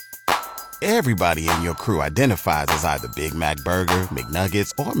Everybody in your crew identifies as either Big Mac Burger,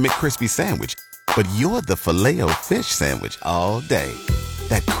 McNuggets, or McCrispy Sandwich. But you're the Filet-O-Fish Sandwich all day.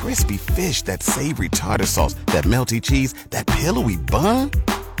 That crispy fish, that savory tartar sauce, that melty cheese, that pillowy bun.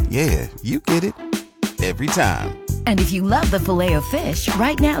 Yeah, you get it. Every time. And if you love the Filet-O-Fish,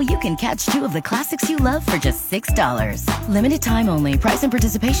 right now you can catch two of the classics you love for just $6. Limited time only. Price and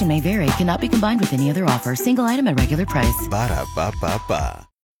participation may vary. Cannot be combined with any other offer. Single item at regular price. Ba-da-ba-ba-ba.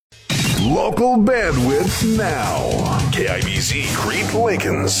 Local bandwidth now. KIBZ Crete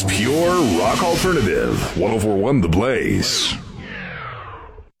Lincoln's Pure Rock Alternative. 1041 The Blaze.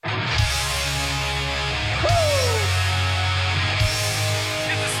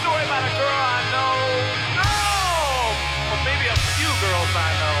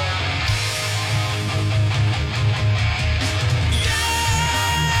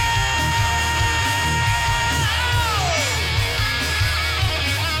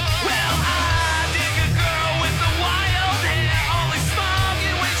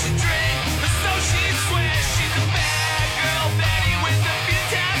 Girl,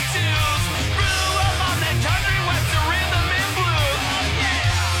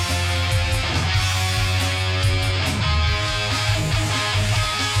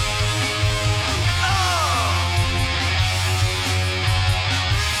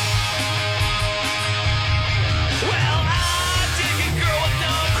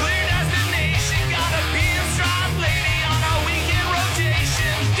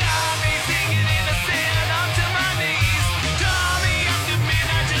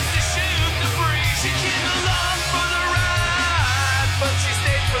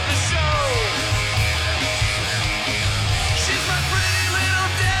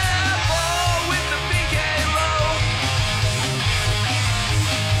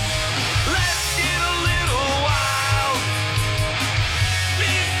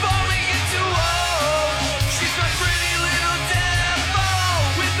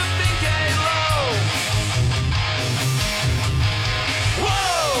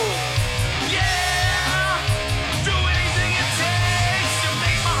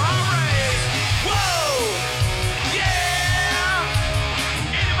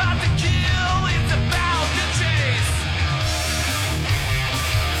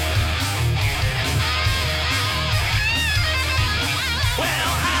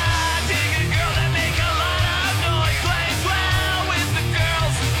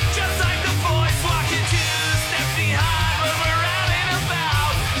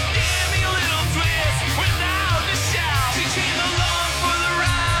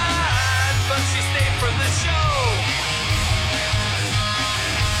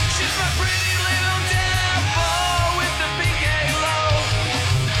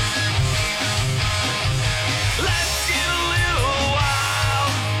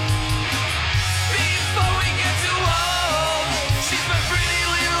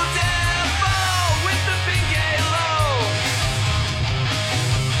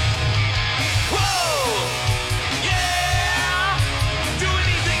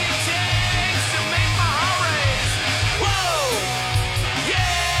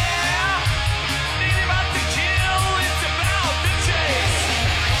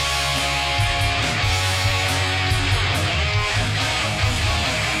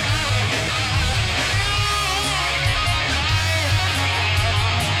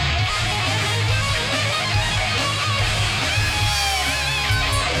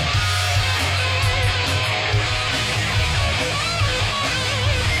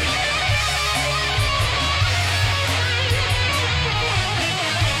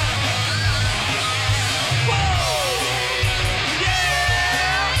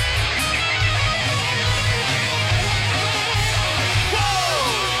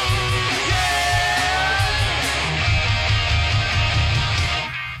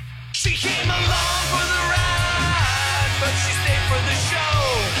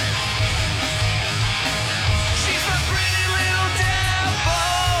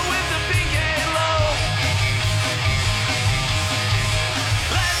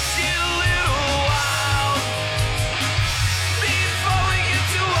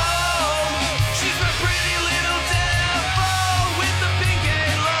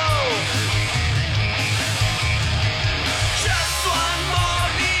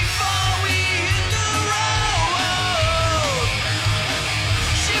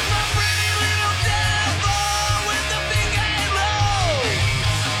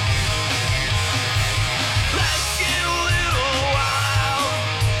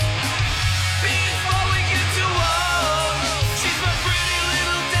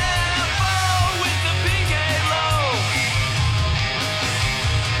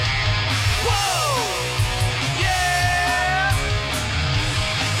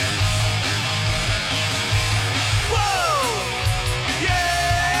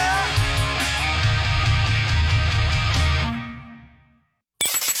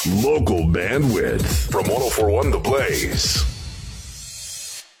 Local bandwidth from 1041 The Blaze.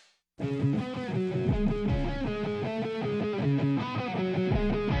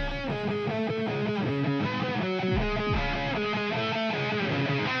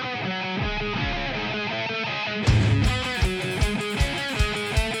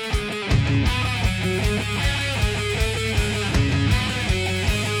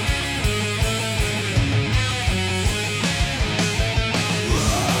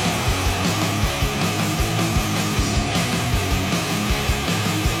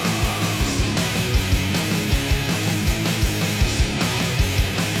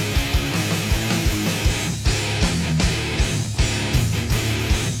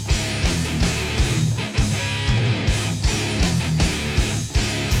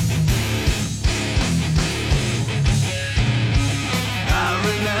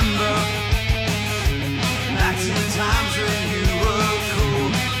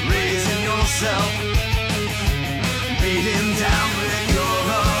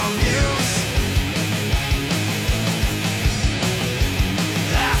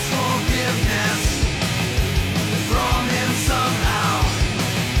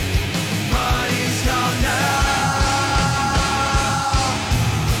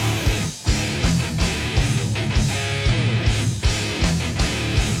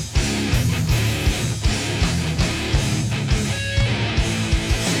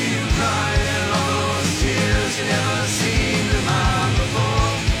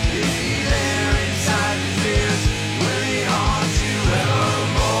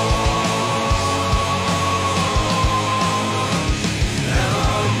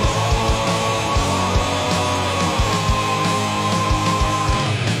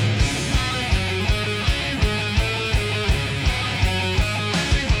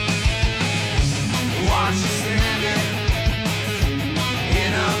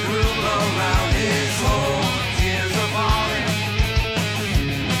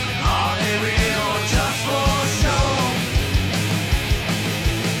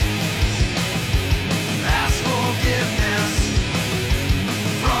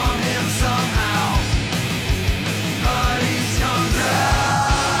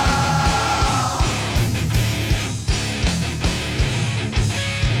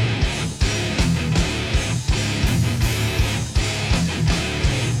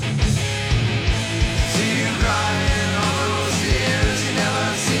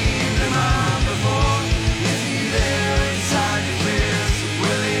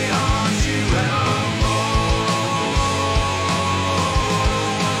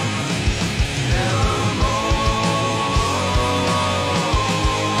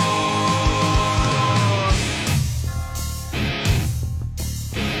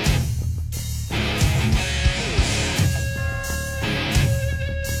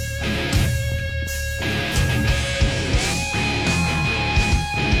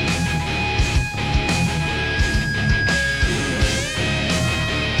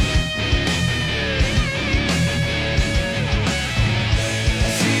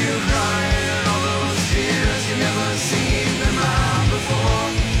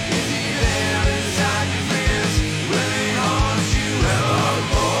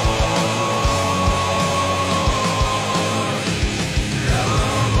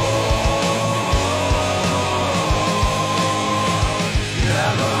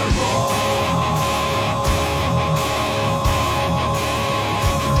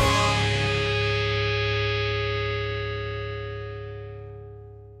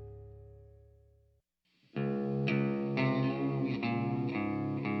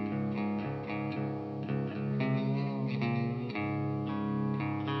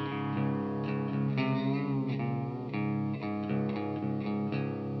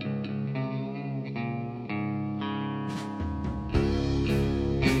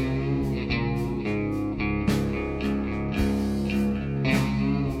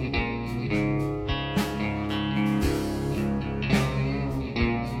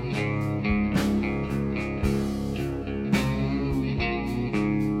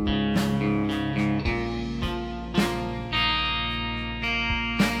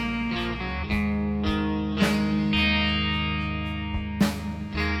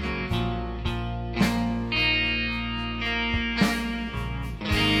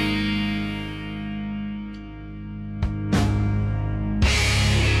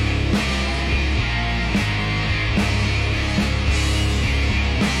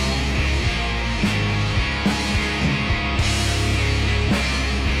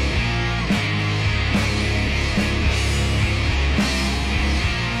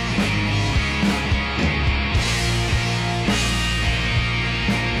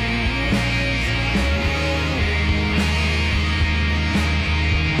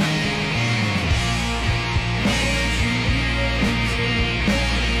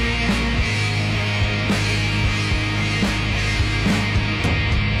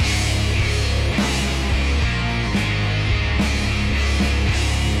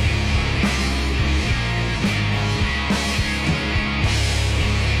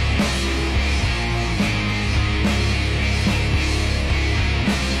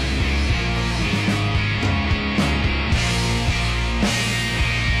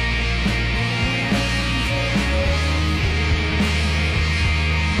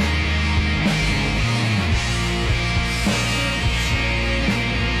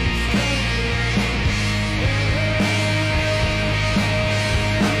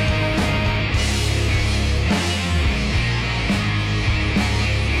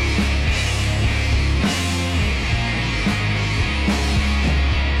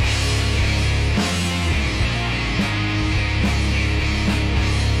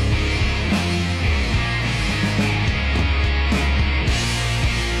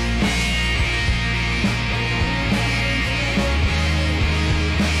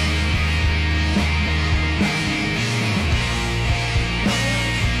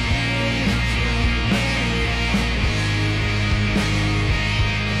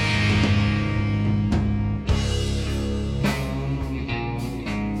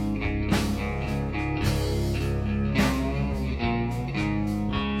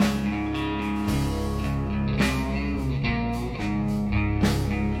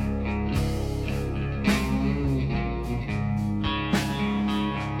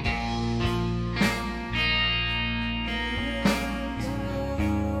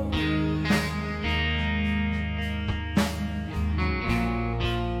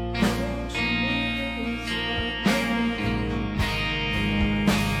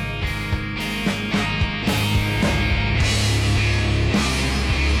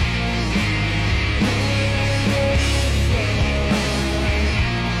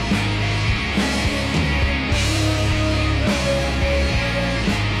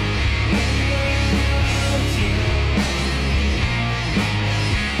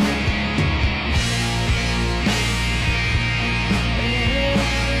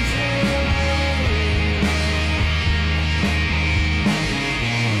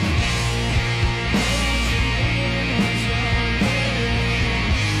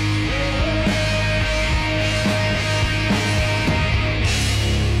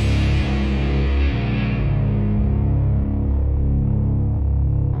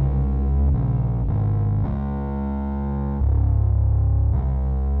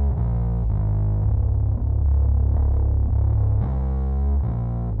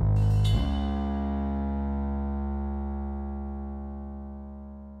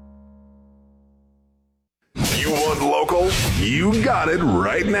 You got it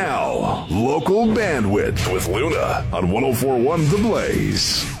right now. Local Bandwidth with Luna on 104.1 The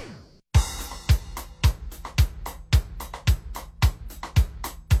Blaze.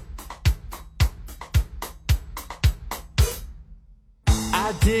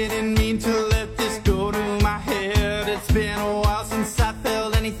 I didn't mean to let this go to my head. It's been a while since I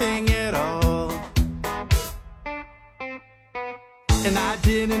felt anything at all. And I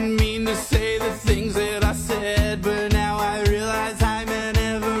didn't mean to say the things that I said, but now I realize I meant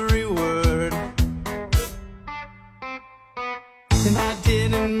every word. And I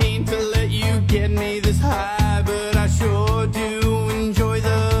didn't mean to let you get me this high, but I sure do enjoy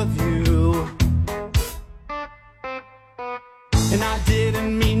the view. And I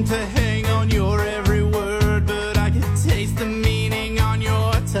didn't mean to hang on your every word, but I could taste the meaning on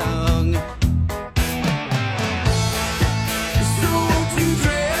your tongue. So won't you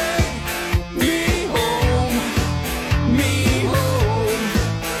drag me home, me home?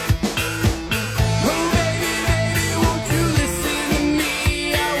 Oh baby, baby, won't you listen to me?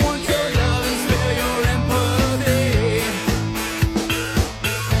 I want your love and spare your empathy.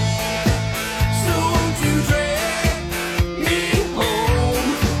 So won't you drag me home?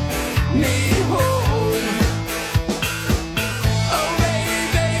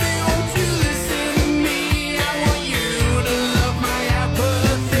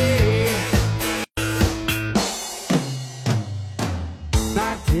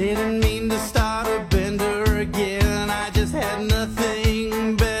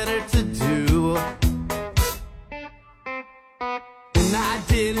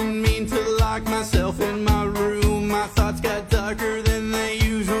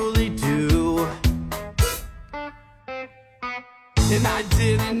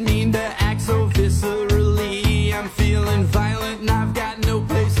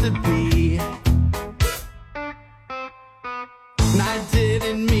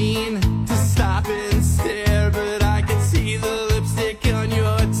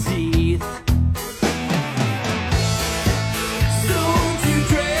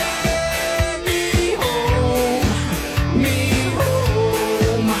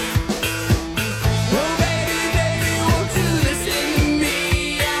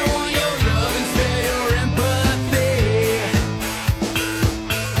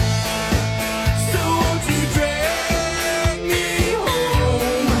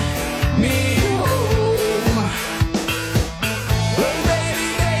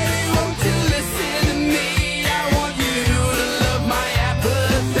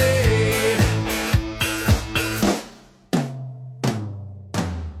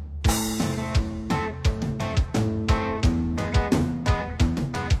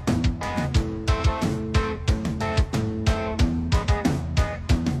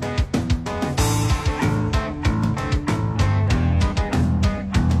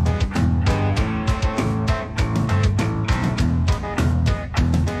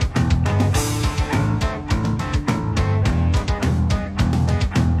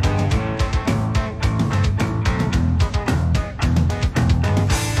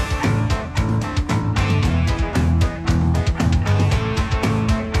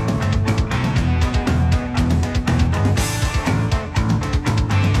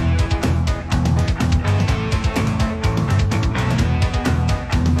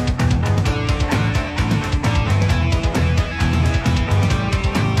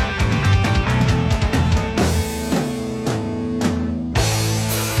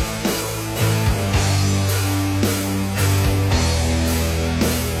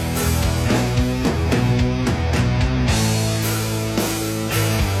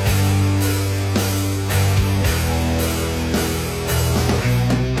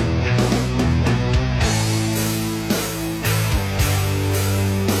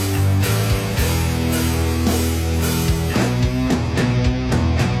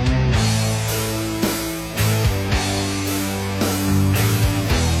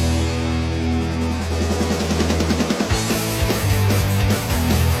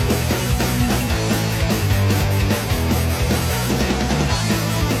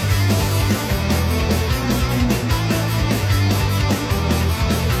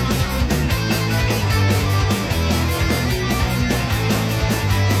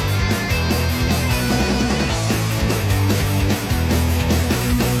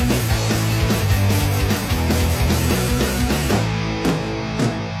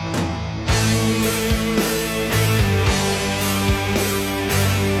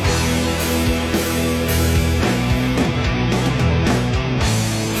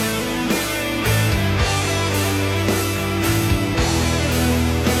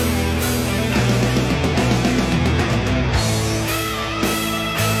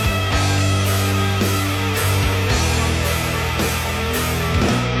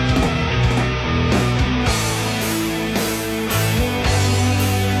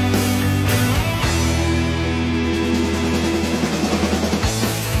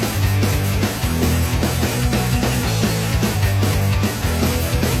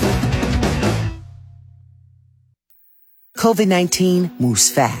 COVID-19 moves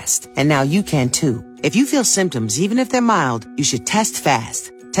fast, and now you can too. If you feel symptoms, even if they're mild, you should test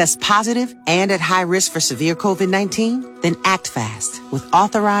fast. Test positive and at high risk for severe COVID-19? Then act fast with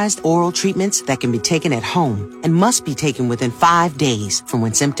authorized oral treatments that can be taken at home and must be taken within 5 days from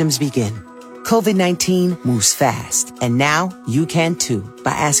when symptoms begin. COVID-19 moves fast, and now you can too by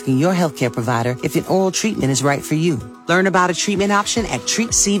asking your healthcare provider if an oral treatment is right for you. Learn about a treatment option at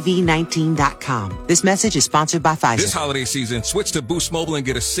treatcv19.com. This message is sponsored by Pfizer. This holiday season, switch to Boost Mobile and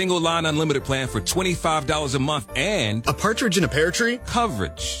get a single line unlimited plan for $25 a month and a partridge in a pear tree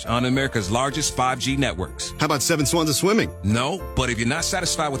coverage on America's largest 5G networks. How about 7 swans of swimming? No, but if you're not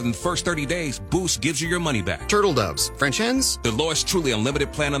satisfied within the first 30 days, Boost gives you your money back. Turtle doves, French hens? The lowest truly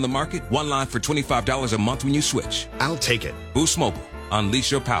unlimited plan on the market, one line for $25 a month when you switch. I'll take it. Boost Mobile.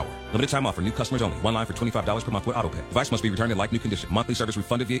 Unleash your power. Limited time offer. New customers only. One line for $25 per month with autopay. Device must be returned in like new condition. Monthly service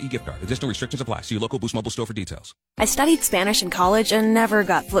refunded via e-gift card. Additional restrictions apply. See your local Boost Mobile store for details. I studied Spanish in college and never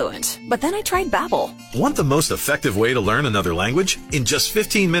got fluent. But then I tried Babbel. Want the most effective way to learn another language? In just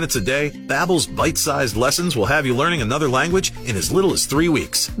 15 minutes a day, Babbel's bite-sized lessons will have you learning another language in as little as 3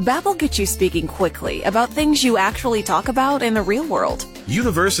 weeks. Babbel gets you speaking quickly about things you actually talk about in the real world.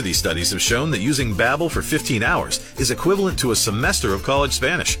 University studies have shown that using Babbel for 15 hours is equivalent to a semester of college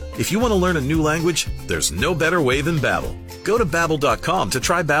Spanish. If you want to learn a new language, there's no better way than Babbel. Go to Babbel.com to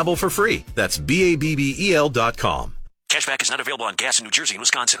try Babbel for free. That's Babbel.com. Cashback is not available on gas in New Jersey and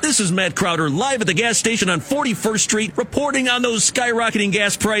Wisconsin. This is Matt Crowder live at the gas station on 41st Street reporting on those skyrocketing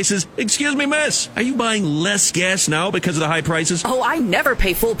gas prices. Excuse me, miss. Are you buying less gas now because of the high prices? Oh, I never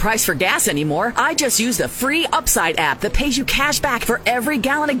pay full price for gas anymore. I just use the free Upside app that pays you cash back for every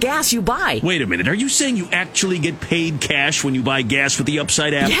gallon of gas you buy. Wait a minute. Are you saying you actually get paid cash when you buy gas with the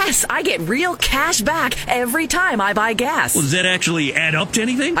Upside app? Yes, I get real cash back every time I buy gas. Well, does that actually add up to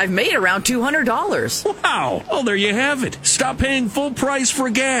anything? I've made around $200. Wow. Well, there you have it. Stop paying full price for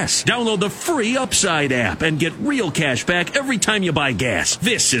gas. Download the free Upside app and get real cash back every time you buy gas.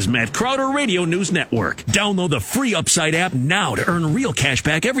 This is Matt Crowder Radio News Network. Download the free Upside app now to earn real cash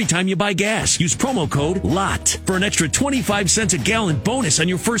back every time you buy gas. Use promo code LOT for an extra 25 cents a gallon bonus on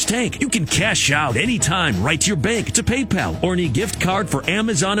your first tank. You can cash out anytime right to your bank, to PayPal, or any gift card for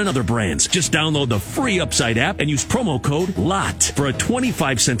Amazon and other brands. Just download the free Upside app and use promo code LOT for a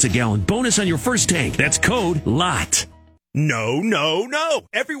 25 cents a gallon bonus on your first tank. That's code LOT. No, no, no.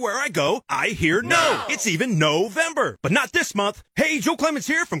 Everywhere I go, I hear no. It's even November, but not this month. Hey, Joe Clemens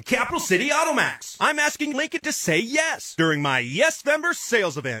here from Capital City Automax. I'm asking Lincoln to say yes during my Yes-Vember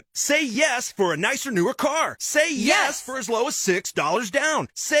sales event. Say yes for a nicer, newer car. Say yes for as low as $6 down.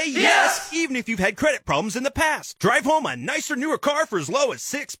 Say yes even if you've had credit problems in the past. Drive home a nicer, newer car for as low as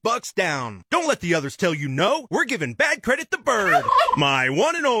 $6 down. Don't let the others tell you no. We're giving bad credit the bird. My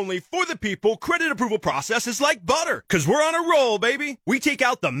one and only for the people credit approval process is like butter, because we're on a roll, baby. We take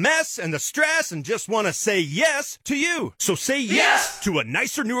out the mess and the stress and just want to say yes to you. So say yes to a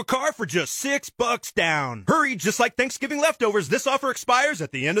nicer, newer car for just $6 down. Hurry, just like Thanksgiving leftovers, this offer expires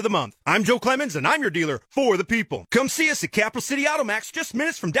at the end of the month. I'm Joe Clemens, and I'm your dealer for the people. Come see us at Capital City Automax, just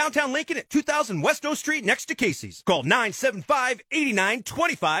minutes from downtown Lincoln at 2000 West O Street next to Casey's. Call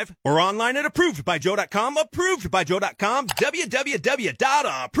 975-8925 or online at approvedbyjoe.com, approvedbyjoe.com,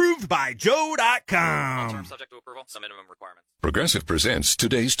 www.approvedbyjoe.com. All terms subject to approval. Some minimum requirements. Progressive presents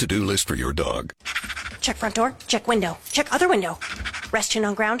today's to-do list for your dog. Check front door. Check window. Check other window. Rest chin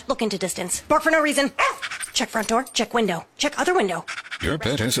on ground. Look into distance. Bark for no reason. Check front door. Check window. Check other window. Your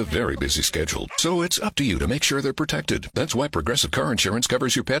pet has a very busy schedule, so it's up to you to make sure they're protected. That's why Progressive Car Insurance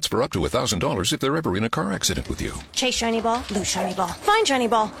covers your pets for up to $1,000 if they're ever in a car accident with you. Chase shiny ball. Lose shiny ball. Find shiny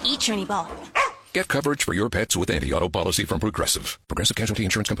ball. Eat shiny ball. Get coverage for your pets with anti-auto policy from Progressive. Progressive Casualty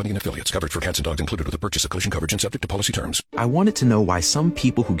Insurance Company and Affiliates. Coverage for cats and dogs included with the purchase of collision coverage and subject to policy terms. I wanted to know why some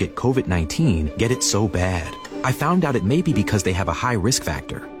people who get COVID-19 get it so bad. I found out it may be because they have a high risk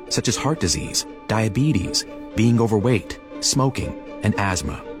factor, such as heart disease, diabetes, being overweight, smoking, and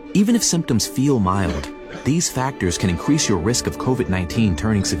asthma. Even if symptoms feel mild, these factors can increase your risk of COVID-19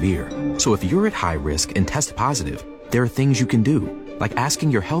 turning severe. So if you're at high risk and test positive, there are things you can do, like asking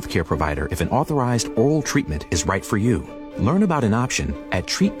your healthcare provider if an authorized oral treatment is right for you. Learn about an option at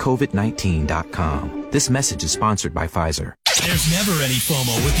treatcovid19.com. This message is sponsored by Pfizer. There's never any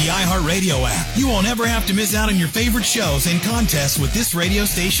FOMO with the iHeartRadio app. You won't ever have to miss out on your favorite shows and contests with this radio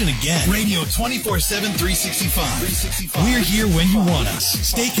station again. Radio 24/7, 365. We're here when you want us.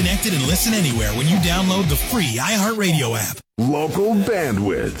 Stay connected and listen anywhere when you download the free iHeartRadio app. Local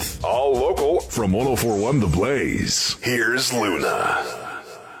bandwidth. All local from 104.1 The Blaze. Here's Luna.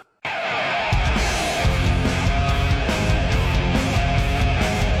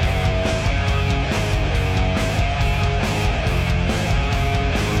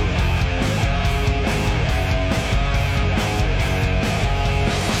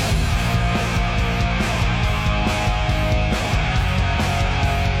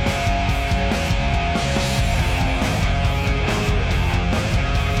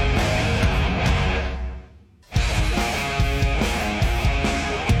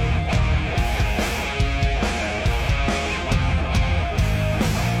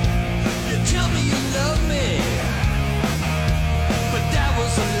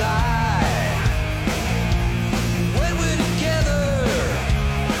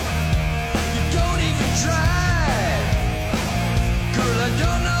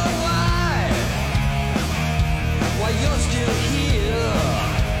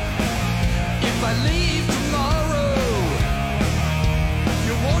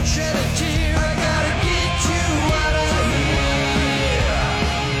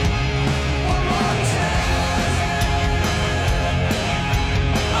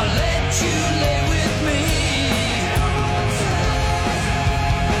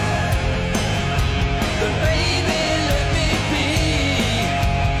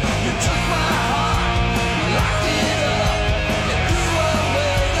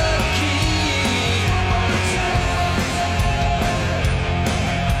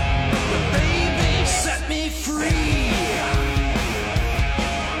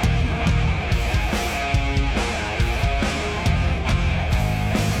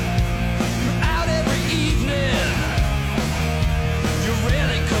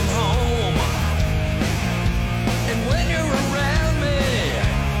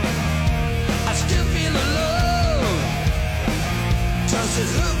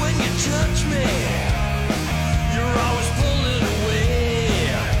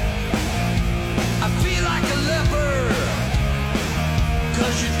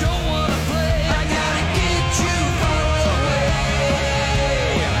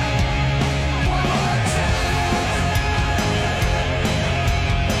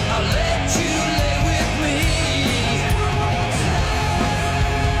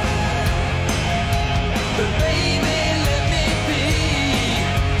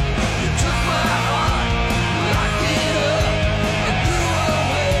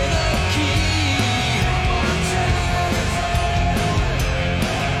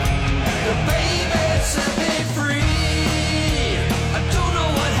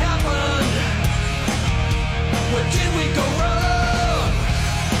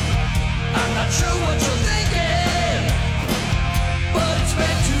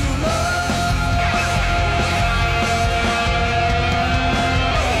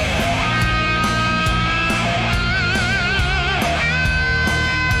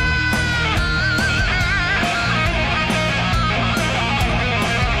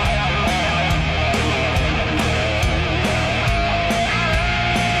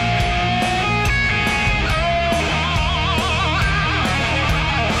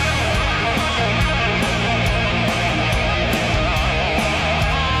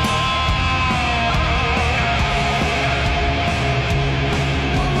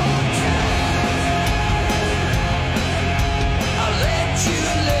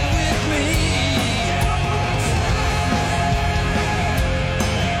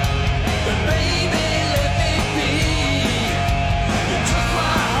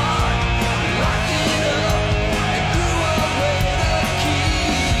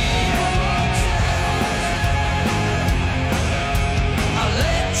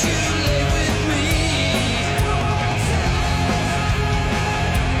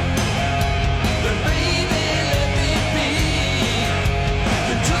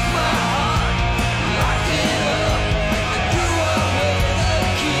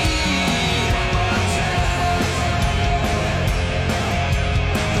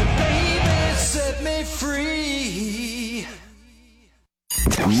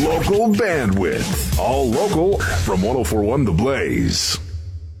 Local bandwidth. All local from 1041 The Blaze.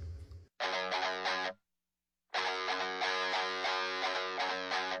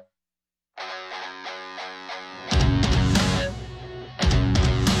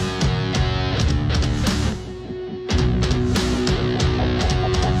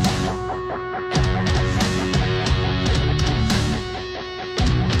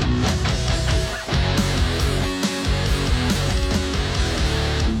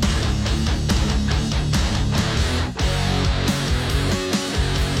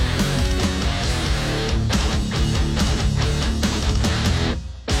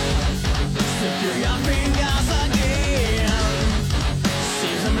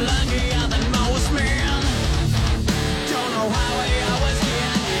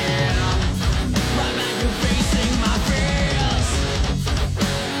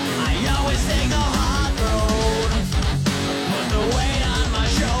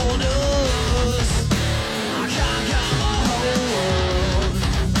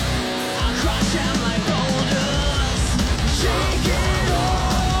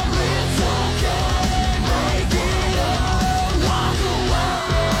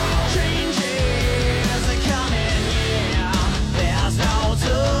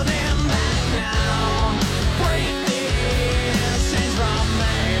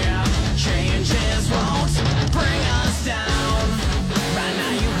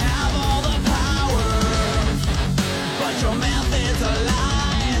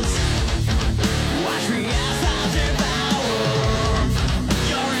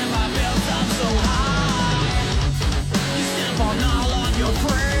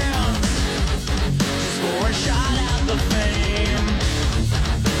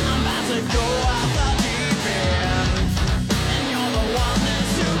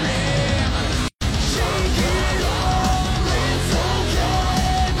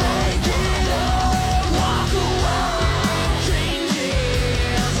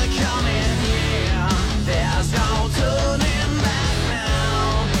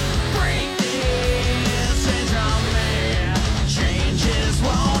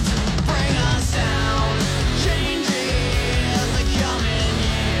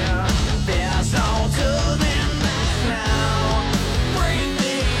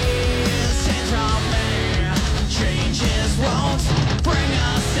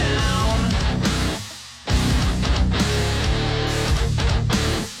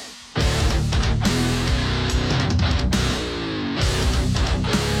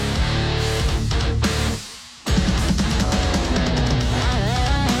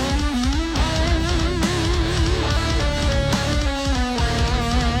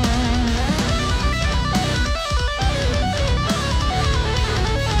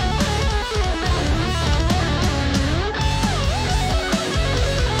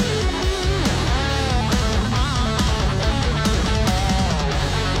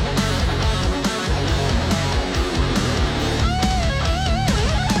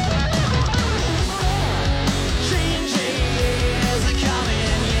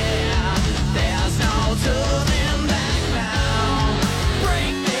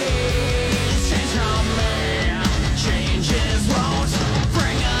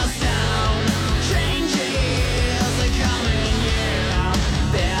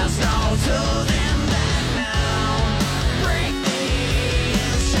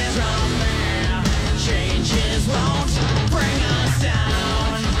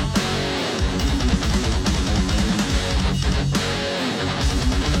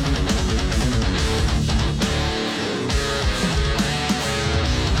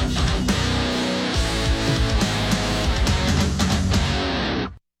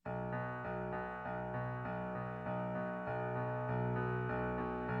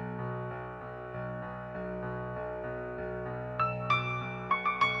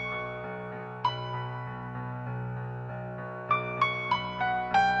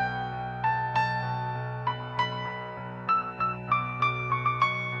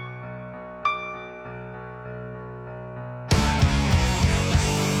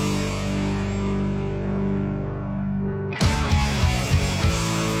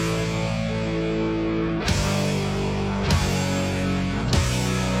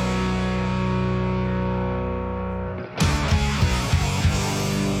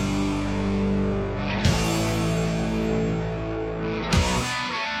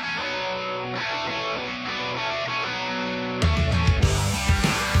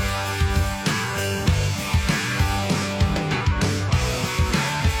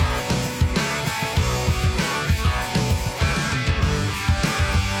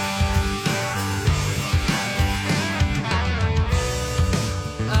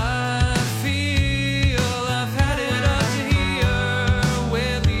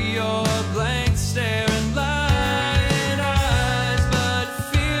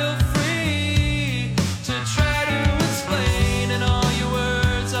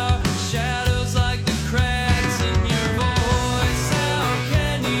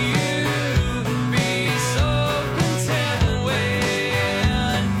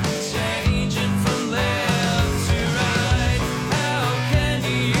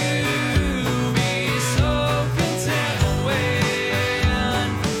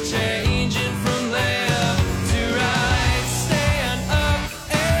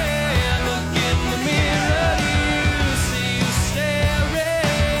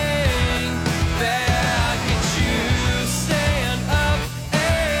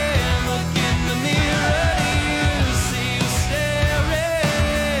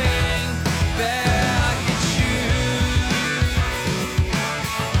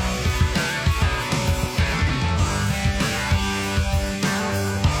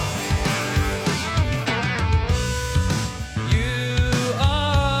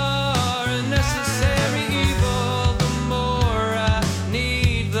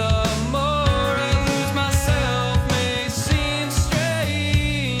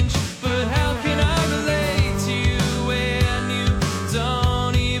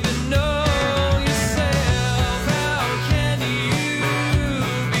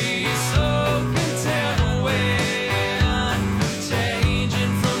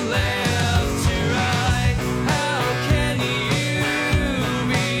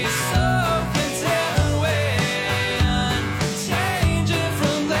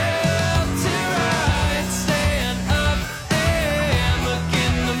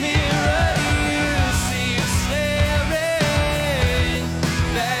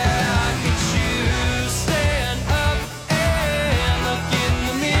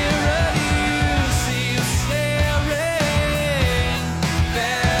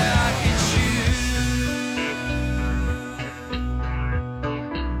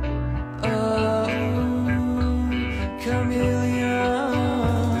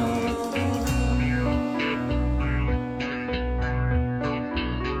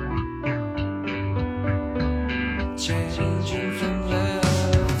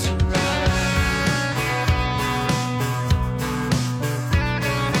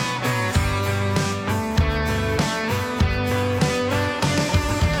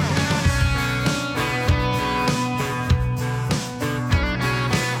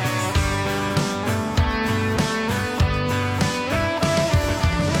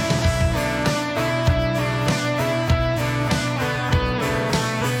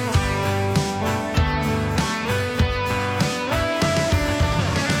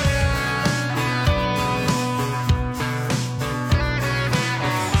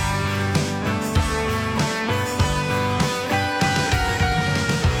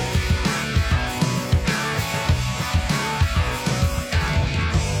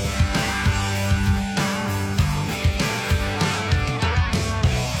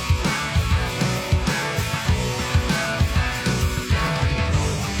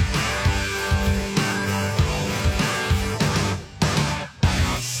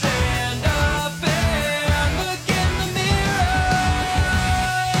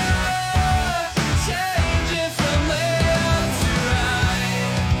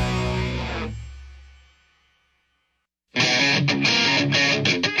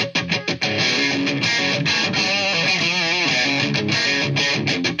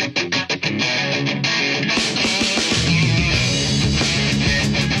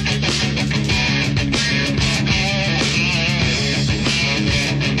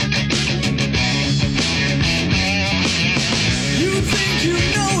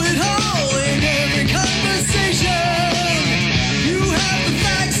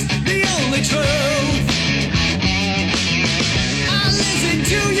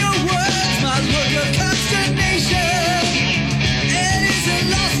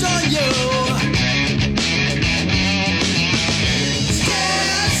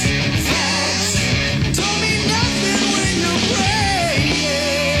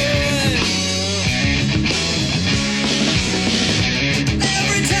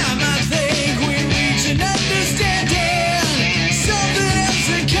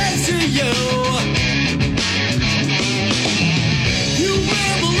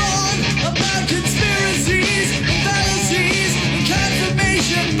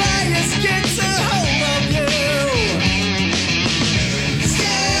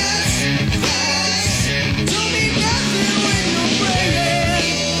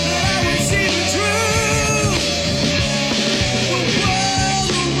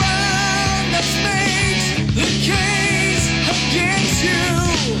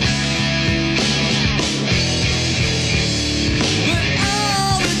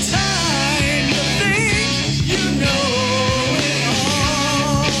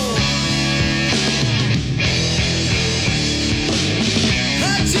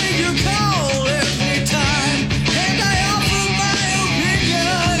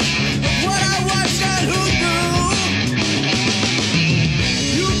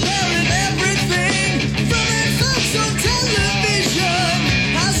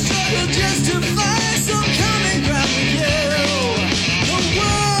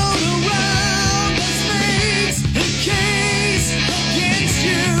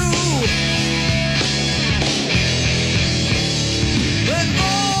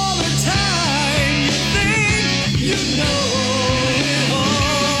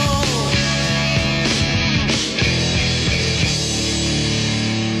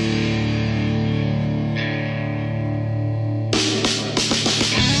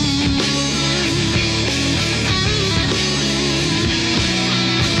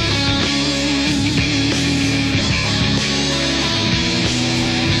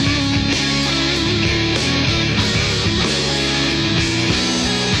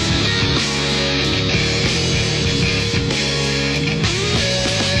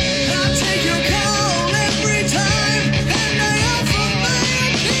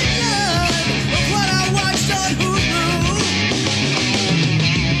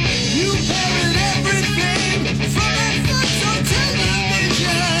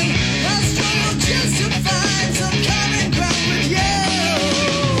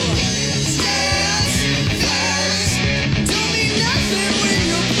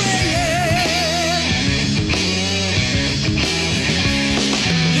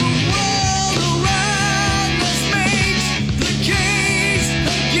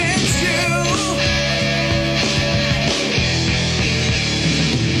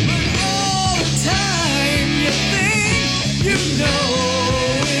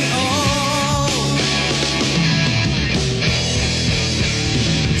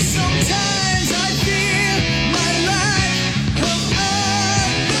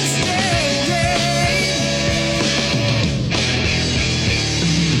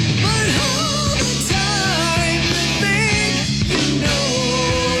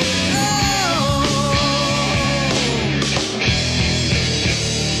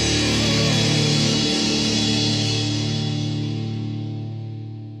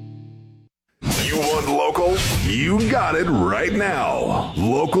 want local? You got it right now.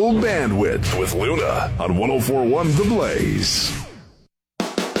 Local Bandwidth with Luna on 104.1 The Blaze.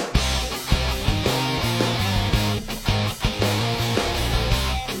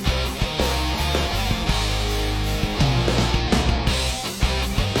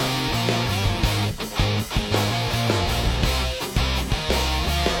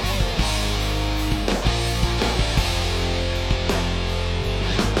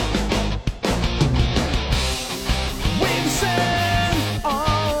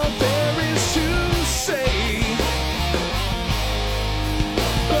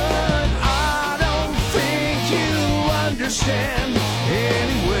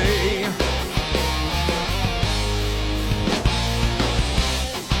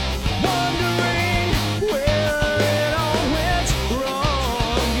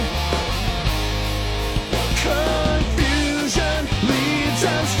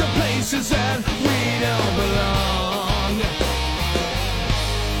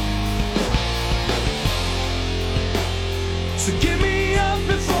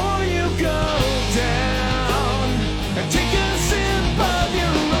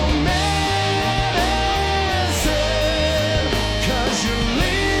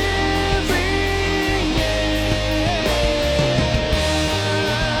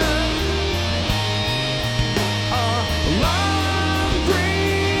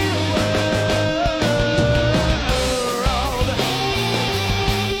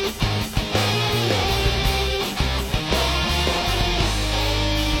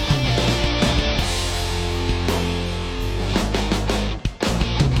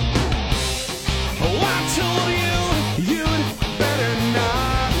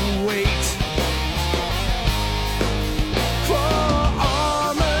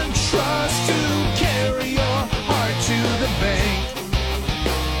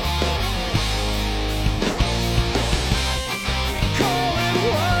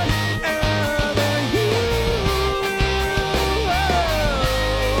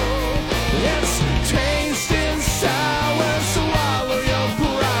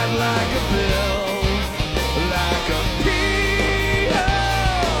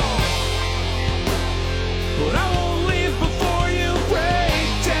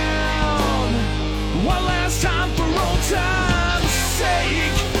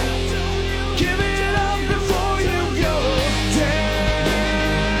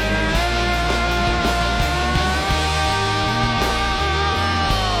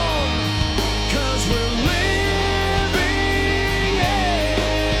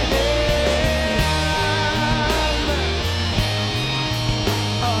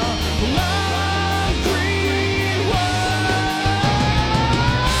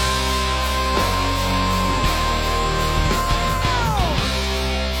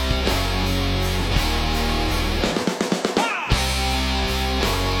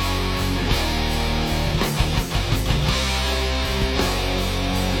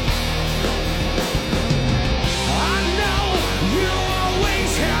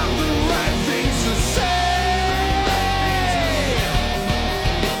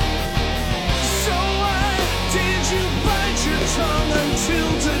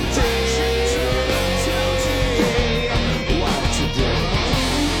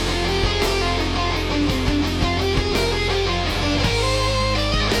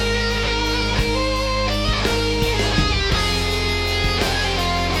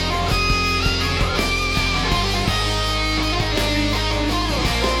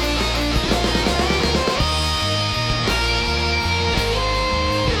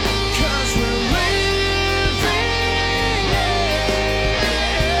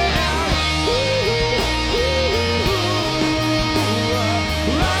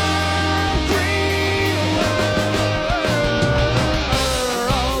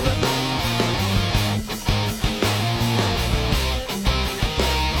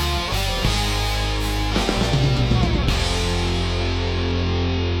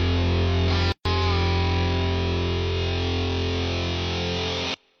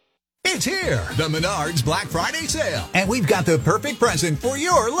 It's here, the Menards Black Friday sale. And we've got the perfect present for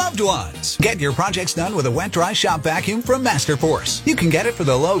your loved ones. Get your projects done with a wet-dry shop vacuum from Masterforce. You can get it for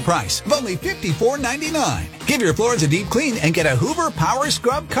the low price of only $54.99. Give your floors a deep clean and get a Hoover Power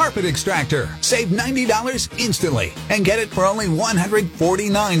Scrub Carpet Extractor. Save $90 instantly and get it for only $149.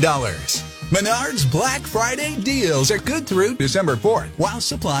 Menards Black Friday deals are good through December 4th while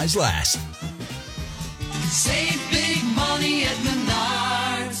supplies last. Save big money at Menards.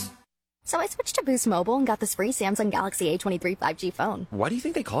 So I switched to Boost Mobile and got this free Samsung Galaxy A23 5G phone. Why do you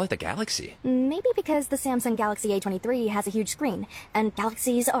think they call it the Galaxy? Maybe because the Samsung Galaxy A23 has a huge screen, and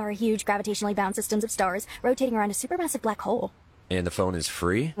galaxies are huge gravitationally bound systems of stars rotating around a supermassive black hole. And the phone is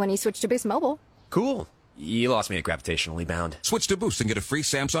free? When you switch to Boost Mobile. Cool. You lost me at gravitationally bound. Switch to Boost and get a free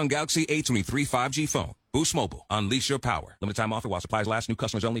Samsung Galaxy A23 5G phone. Boost Mobile. Unleash your power. Limited time offer while supplies last. New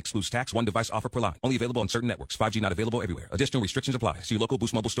customers only. Excludes tax. One device offer per line. Only available on certain networks. 5G not available everywhere. Additional restrictions apply. See your local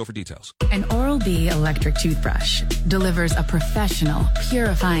Boost Mobile store for details. An Oral-B electric toothbrush delivers a professional,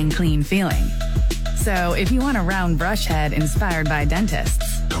 purifying, clean feeling. So if you want a round brush head inspired by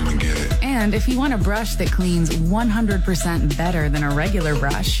dentists, come and get it. And if you want a brush that cleans 100% better than a regular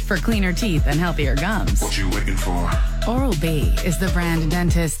brush for cleaner teeth and healthier gums, what you waiting for? Oral-B is the brand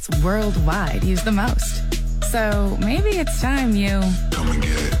dentists worldwide use the most. So maybe it's time you... come and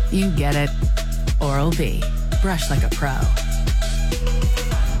get it. You get it. Oral-B. Brush like a pro.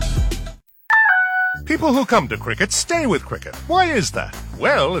 People who come to Cricket stay with Cricket. Why is that?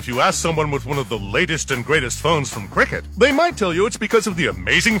 Well, if you ask someone with one of the latest and greatest phones from Cricket, they might tell you it's because of the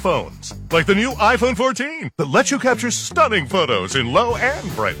amazing phones. Like the new iPhone 14 that lets you capture stunning photos in low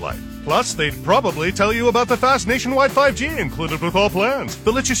and bright light. Plus, they'd probably tell you about the fast nationwide 5G included with all plans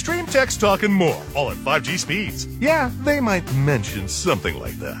that lets you stream, text, talk, and more, all at 5G speeds. Yeah, they might mention something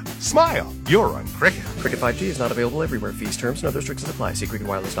like that. Smile, you're on Cricket. Cricket 5G is not available everywhere. Fees, terms, and other restrictions apply. See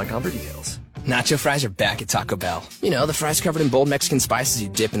cricketwireless.com for details. Nacho fries are back at Taco Bell. You know, the fries covered in bold Mexican spices you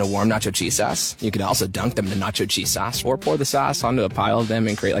dip in a warm nacho cheese sauce. You could also dunk them in nacho cheese sauce or pour the sauce onto a pile of them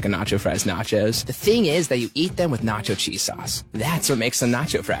and create like a nacho fries nachos. The thing is that you eat them with nacho cheese sauce. That's what makes them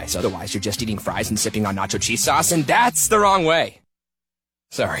nacho fries. Otherwise, you're just eating fries and sipping on nacho cheese sauce, and that's the wrong way.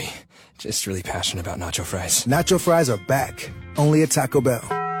 Sorry, just really passionate about nacho fries. Nacho fries are back, only at Taco Bell.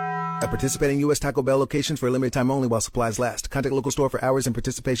 At participating U.S. Taco Bell locations for a limited time only while supplies last. Contact local store for hours and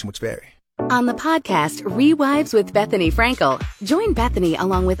participation which vary. On the podcast Rewives with Bethany Frankel, join Bethany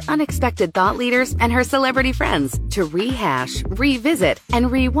along with unexpected thought leaders and her celebrity friends to rehash, revisit, and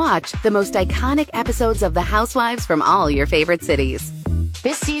rewatch the most iconic episodes of The Housewives from all your favorite cities.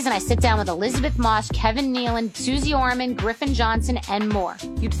 This season, I sit down with Elizabeth Moss, Kevin Nealon, Susie Orman, Griffin Johnson, and more.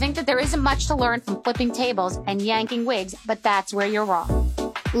 You'd think that there isn't much to learn from flipping tables and yanking wigs, but that's where you're wrong.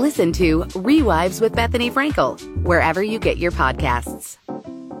 Listen to Rewives with Bethany Frankel, wherever you get your podcasts.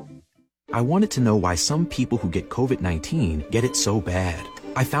 I wanted to know why some people who get COVID-19 get it so bad.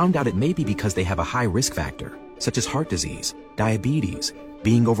 I found out it may be because they have a high risk factor, such as heart disease, diabetes,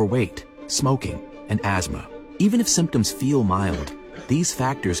 being overweight, smoking, and asthma. Even if symptoms feel mild, these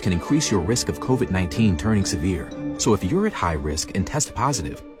factors can increase your risk of COVID-19 turning severe. So if you're at high risk and test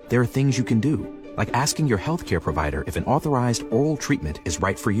positive, there are things you can do, like asking your healthcare provider if an authorized oral treatment is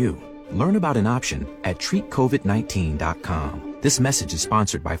right for you. Learn about an option at treatcovid19.com. This message is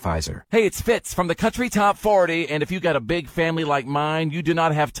sponsored by Pfizer. Hey, it's Fitz from the Country Top 40, and if you got a big family like mine, you do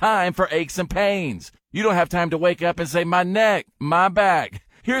not have time for aches and pains. You don't have time to wake up and say, my neck, my back.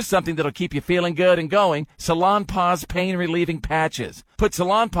 Here's something that'll keep you feeling good and going. Salonpas pain-relieving patches. Put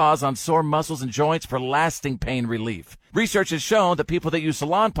Salonpas on sore muscles and joints for lasting pain relief. Research has shown that people that use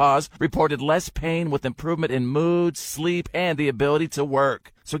Salonpas reported less pain with improvement in mood, sleep, and the ability to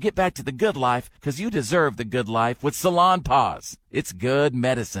work. So get back to the good life, because you deserve the good life with Salonpas. It's good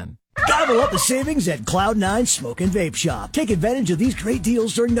medicine. Gobble up the savings at Cloud9 Smoke and Vape Shop. Take advantage of these great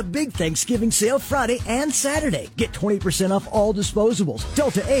deals during the big Thanksgiving sale Friday and Saturday. Get 20% off all disposables,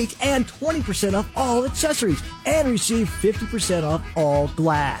 Delta 8, and 20% off all accessories, and receive 50% off all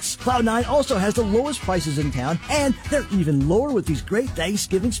glass. Cloud9 also has the lowest prices in town, and they're even lower with these great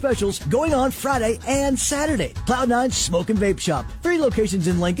Thanksgiving specials going on Friday and Saturday. Cloud9 Smoke and Vape Shop. 3 locations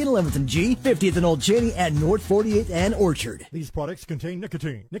in Lincoln, 11th and G, 50th and Old Cheney, and North 48th and Orchard. These products contain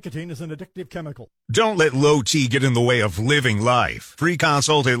nicotine. Nicotine is an addictive chemical. Don't let low T get in the way of living life. Free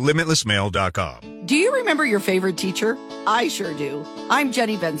consult at limitlessmail.com. Do you remember your favorite teacher? I sure do. I'm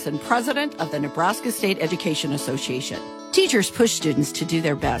Jenny Benson, president of the Nebraska State Education Association. Teachers push students to do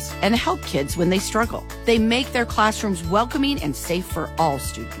their best and help kids when they struggle. They make their classrooms welcoming and safe for all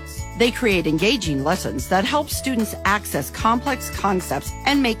students. They create engaging lessons that help students access complex concepts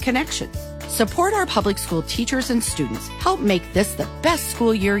and make connections. Support our public school teachers and students. Help make this the best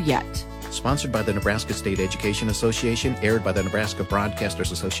school year yet. Sponsored by the Nebraska State Education Association, aired by the Nebraska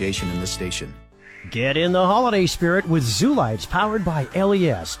Broadcasters Association and this station. Get in the holiday spirit with Zoo Lights powered by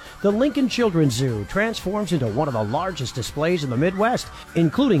LES. The Lincoln Children's Zoo transforms into one of the largest displays in the Midwest,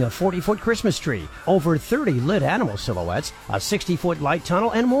 including a 40-foot Christmas tree, over 30 lit animal silhouettes, a 60-foot light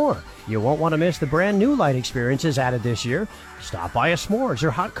tunnel, and more. You won't want to miss the brand new light experiences added this year. Stop by a s'mores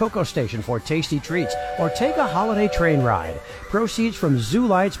or hot cocoa station for tasty treats, or take a holiday train ride. Proceeds from Zoo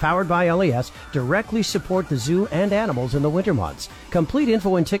Lights powered by LES directly support the zoo and animals in the winter months. Complete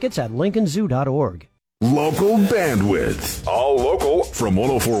info and tickets at lincolnzoo.org. Local bandwidth. All local from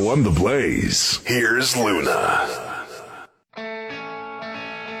 104.1 The Blaze. Here's Luna.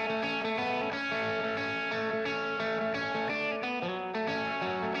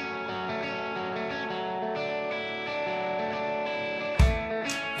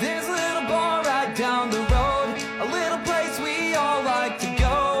 There's a little bar right down the road, a little place we all like to go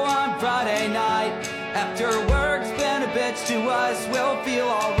on Friday night. After work's been a bitch to us, we'll feel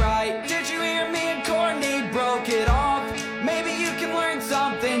alright. Did you hear me and Courtney broke it off? Maybe you can learn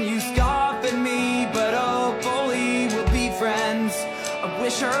something, you scoff at me, but hopefully we'll be friends. I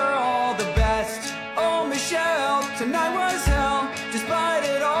wish her all the best. Oh, Michelle, tonight was hell. Despite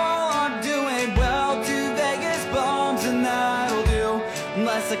it all, I'm doing well. 2 Vegas bums and that'll do,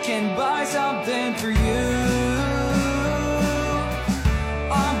 unless I can buy something for you.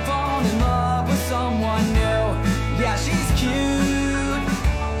 I'm falling in love with someone new. Yeah, she's cute.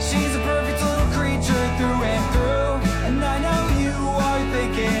 She's a perfect little creature through and through. And I know you are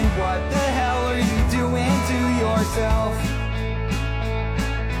thinking, what the hell are you doing to yourself?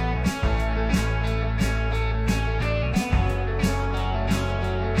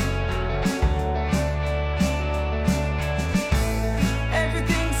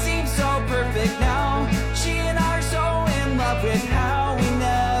 Everything seems so perfect now. She and I are so in love with how we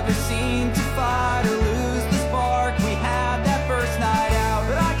never seem to fight or lose the spark we had that first night out.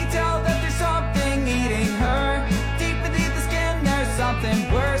 But I can tell that there's something eating her. Deep beneath the skin there's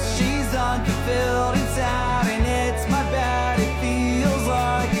something worse. She's unfulfilled inside and it's my bad. It feels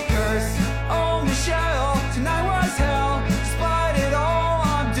like a curse. Oh, Michelle, tonight was hell. Despite it all,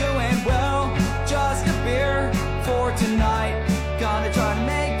 I'm doing well. Just a beer for tonight. Gonna try to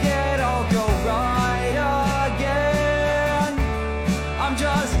make it all go right again. I'm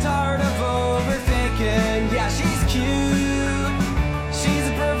just tired of overthinking. Yeah, she's cute. She's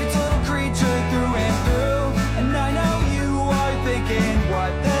a perfect little creature through and through. And I know you are thinking,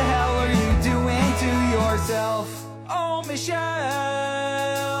 what the hell are you doing to yourself? Oh,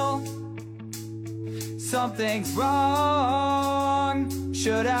 Michelle, something's wrong.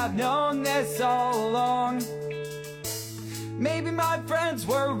 Should have known this all along. Maybe my friends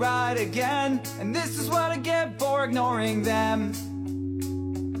were right again, and this is what I get for ignoring them.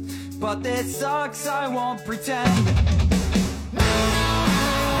 But this sucks, I won't pretend.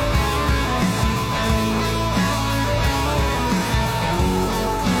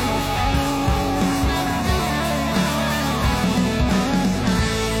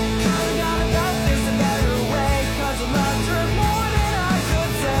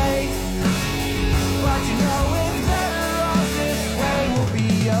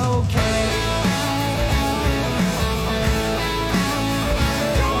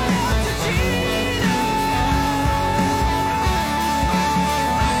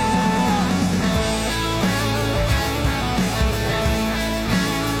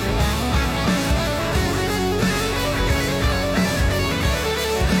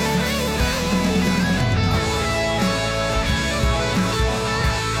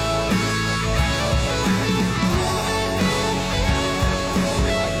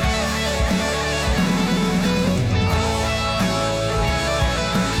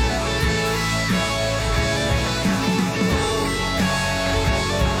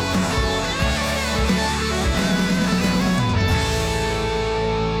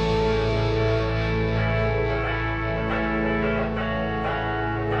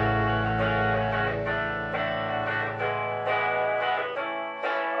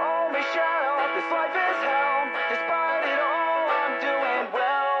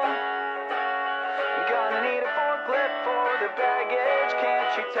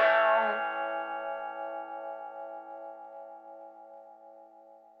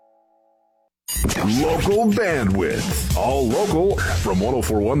 Local bandwidth. All local from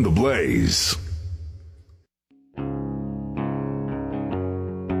 104.1 The Blaze.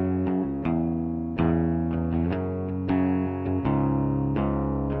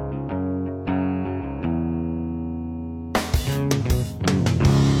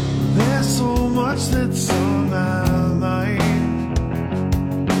 There's so much that's on my mind.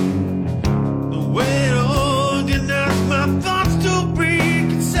 The weight on denies my thoughts to be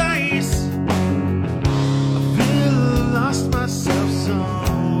concise.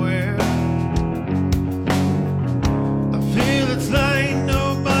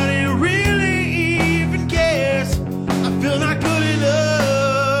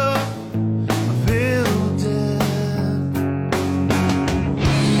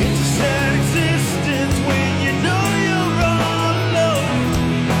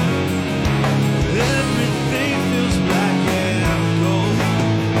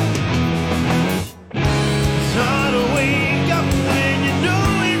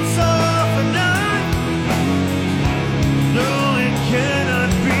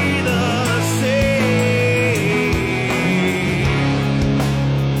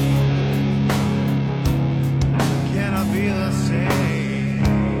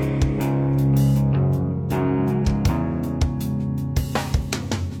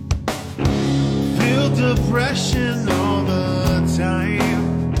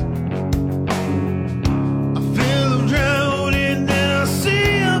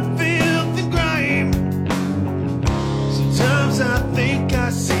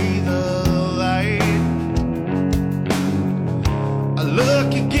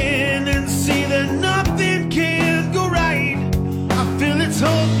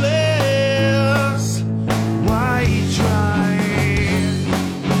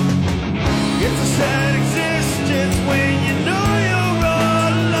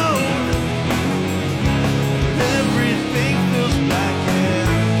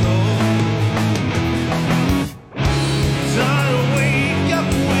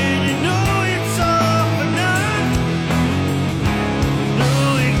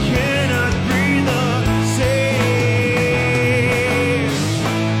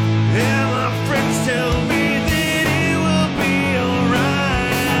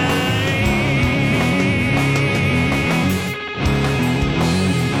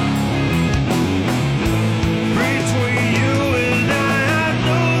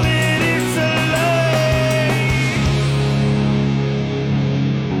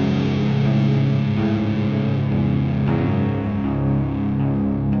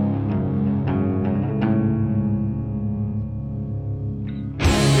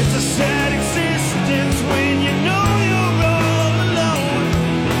 sad existence when you know you're all alone.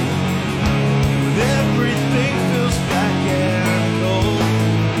 When everything feels black and cold.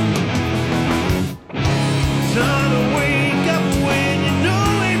 Time to wake up when you know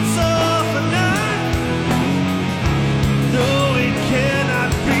it's all for night. No, it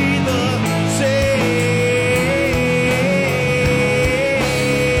cannot be the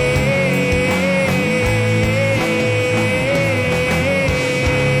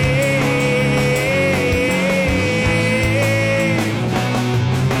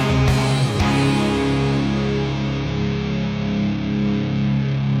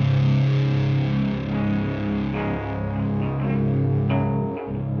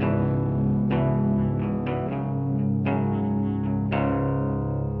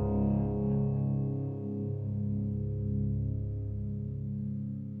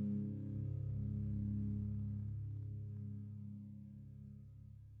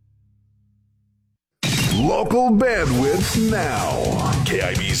Local bandwidth now.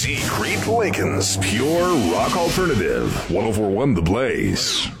 KIBZ Crete Lincoln's Pure Rock Alternative. 104.1 The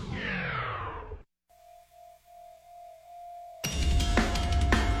Blaze.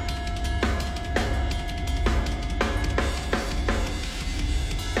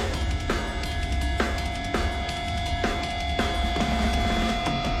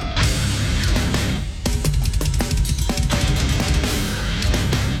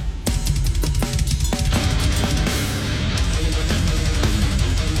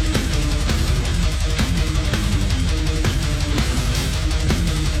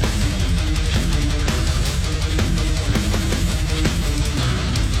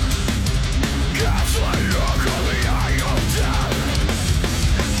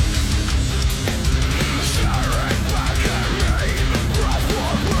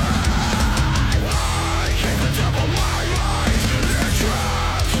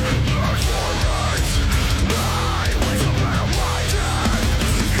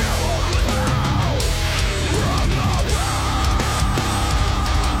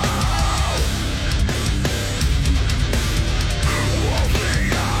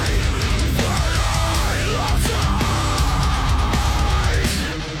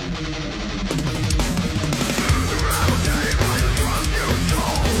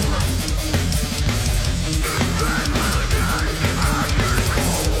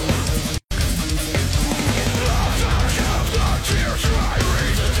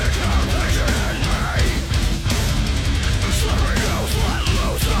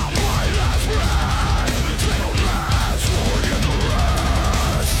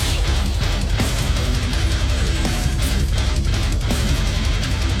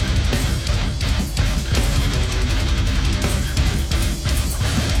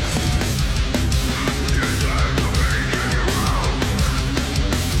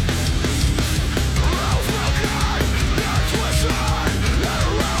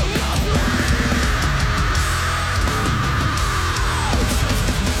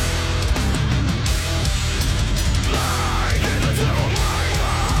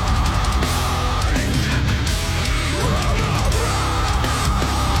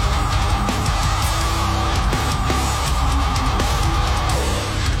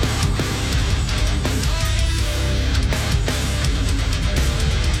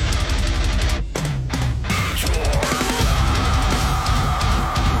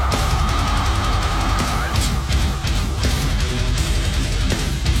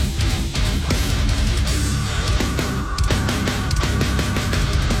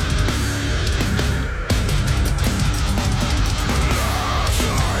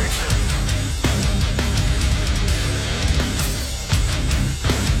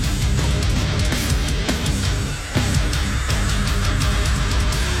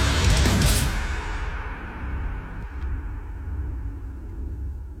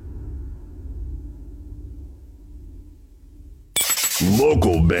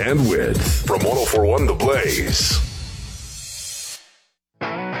 Local bandwidth from 104.1 The Blaze.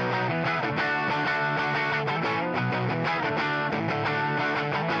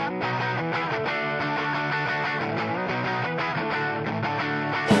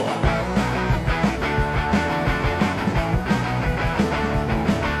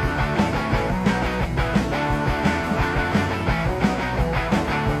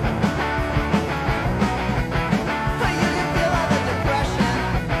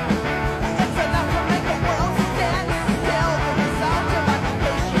 It's enough to make the world stand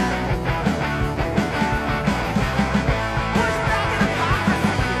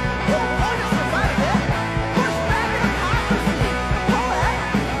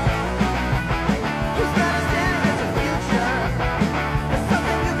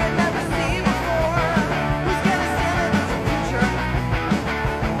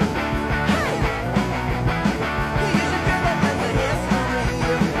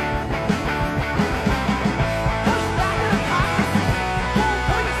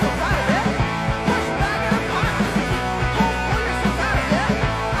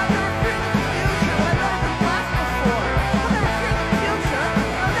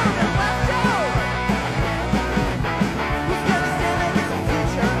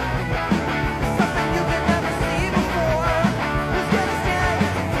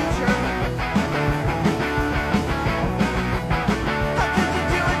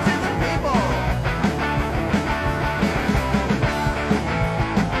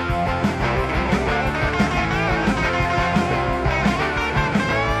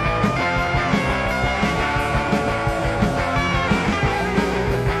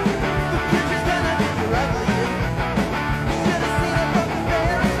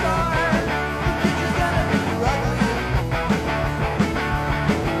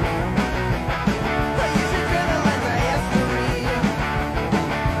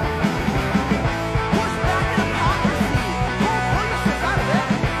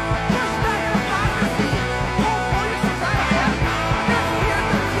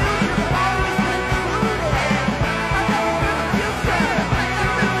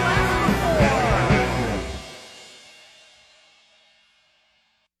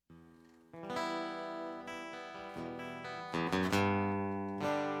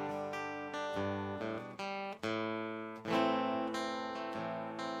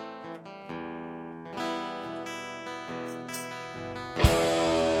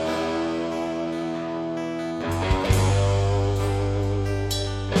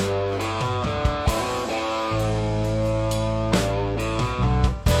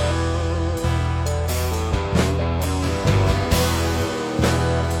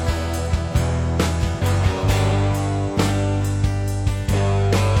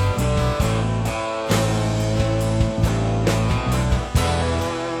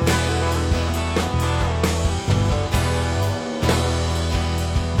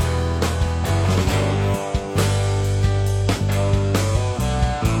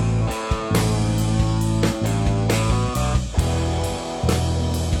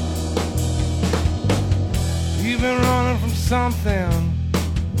something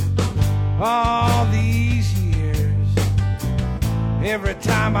all these years. Every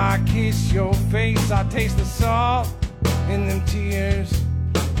time I kiss your face, I taste the salt in them tears.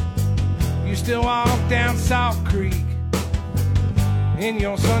 You still walk down Salt Creek in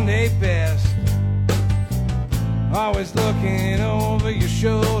your Sunday best, always looking over your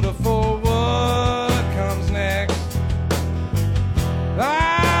shoulder for what comes next.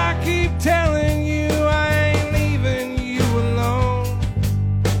 I keep telling you I ain't leaving you alone.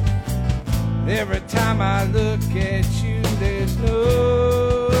 Every time I look at you, there's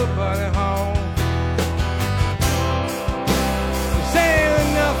nobody home. You say that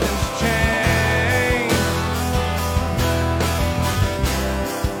nothing's changed,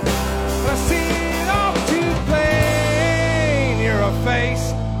 but I see it all too plain. You're a face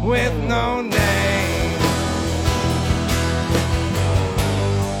with no name.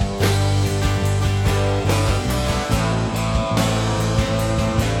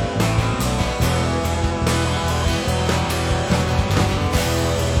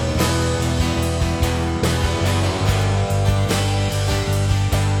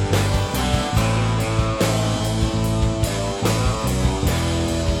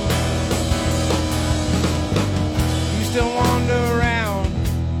 Still wander around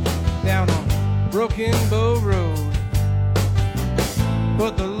down on Broken Bow Road,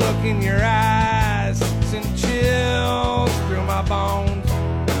 but the look in your eyes sent chills through my bones.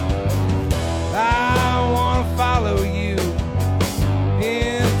 I wanna follow you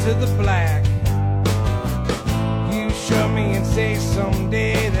into the black. You show me and say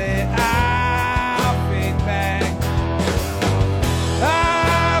someday that I'll fade back.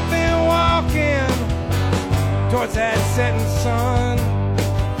 I've been walking towards that setting sun.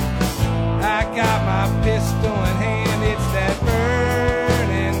 I got my pistol in hand, it's that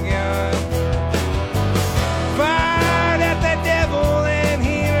burning gun. Fired at that devil and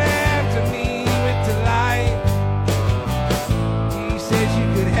he laughed at me with delight. He said you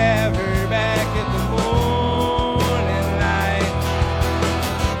could have her back at the morning light.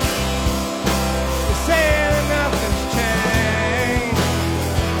 They say that nothing's changed,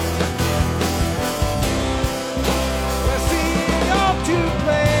 too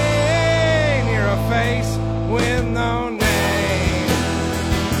plain. You're a face with no name.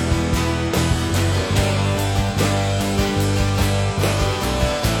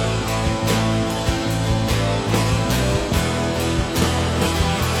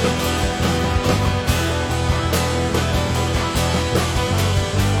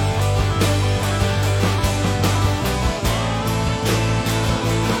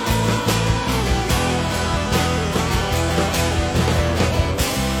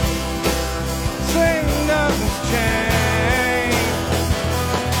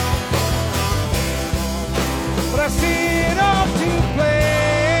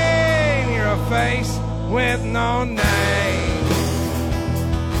 Face with no name.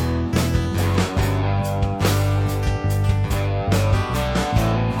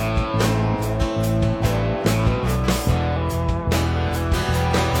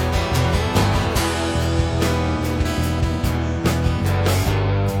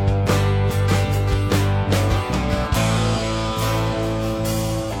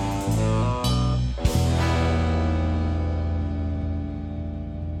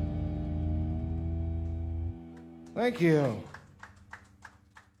 Thank you.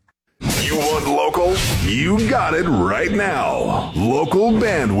 You want local? You got it right now. Local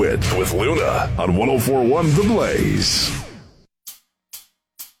Bandwidth with Luna on 104.1 The Blaze.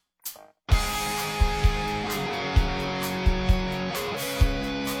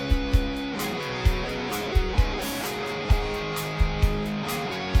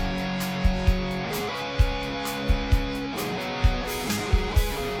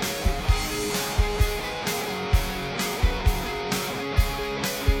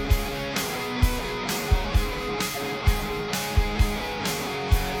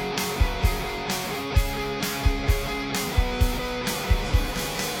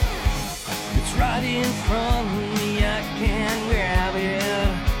 Right in front of me, I can't grab it.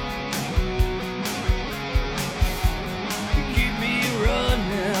 You keep me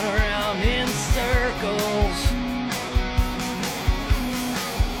running around in circles.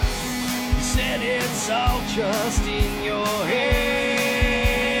 You said it's all just in your head.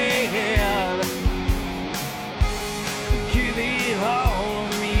 Give it all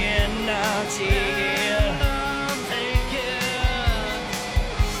to me and I'll take it.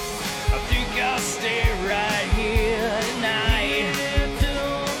 I'll stay right here tonight.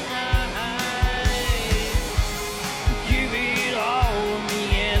 Give it all to me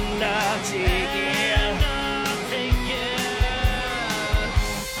and I'll take it.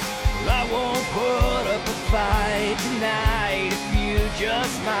 won't put up a fight tonight if you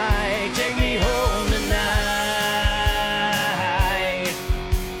just might take me home tonight.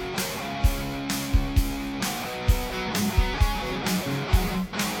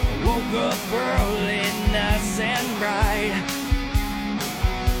 Woke up early, nice and bright.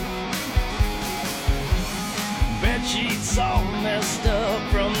 Bed sheets all messed up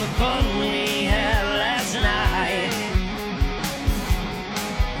from the fun we had last night.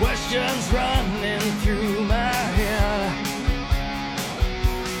 Questions running through my head.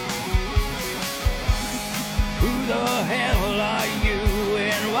 Who the hell are you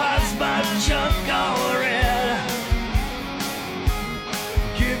and why's my junk all red?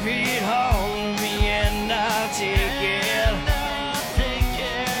 Give it all to me and I'll take it.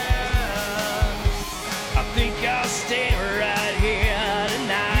 I think I'll stay right here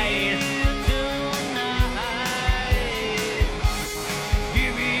tonight.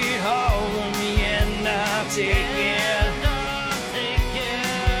 Give it all to me and I'll take it.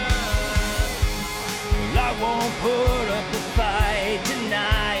 Well, I won't put up a fight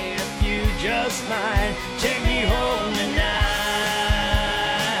tonight if you just might take me home tonight.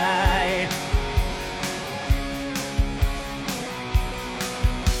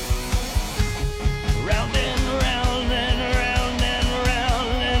 Round and round and round and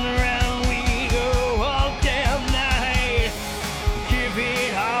round and round we go all damn night. Give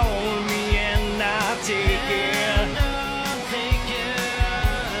it all to me and I'll take it.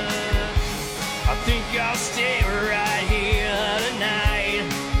 I think I'll stay right here tonight.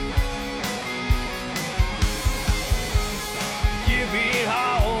 Give it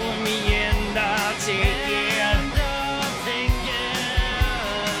all to me and I'll take it.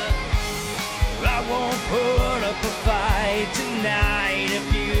 I won't put up a fight tonight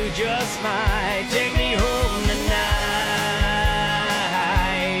if you just might take me home tonight.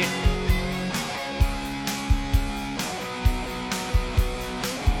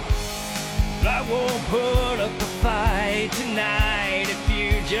 I won't put up a fight tonight if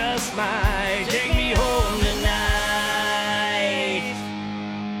you just might take me home tonight.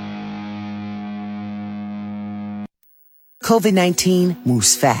 COVID-19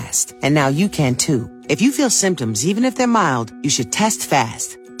 moves fast, and now you can too. If you feel symptoms, even if they're mild, you should test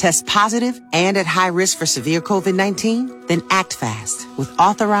fast. Test positive and at high risk for severe COVID-19? Then act fast with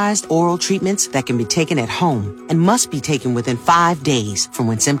authorized oral treatments that can be taken at home and must be taken within 5 days from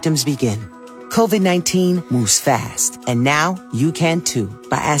when symptoms begin. COVID-19 moves fast, and now you can too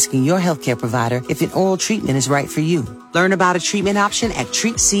by asking your healthcare provider if an oral treatment is right for you. Learn about a treatment option at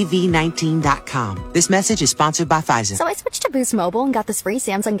treatcv19.com. This message is sponsored by Pfizer. So I switched to Boost Mobile and got this free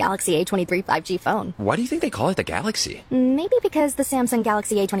Samsung Galaxy A23 5G phone. Why do you think they call it the Galaxy? Maybe because the Samsung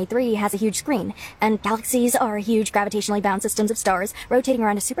Galaxy A23 has a huge screen, and galaxies are huge gravitationally bound systems of stars rotating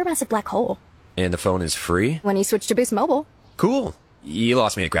around a supermassive black hole. And the phone is free? When you switch to Boost Mobile. Cool. You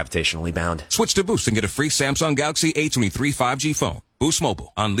lost me at gravitationally bound. Switch to Boost and get a free Samsung Galaxy A23 5G phone. Boost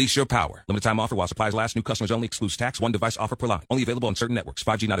Mobile. Unleash your power. Limited time offer while supplies last. New customers only. Excludes tax. One device offer per line. Only available on certain networks.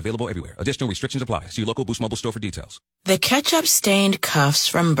 5G not available everywhere. Additional restrictions apply. See your local Boost Mobile store for details. The ketchup-stained cuffs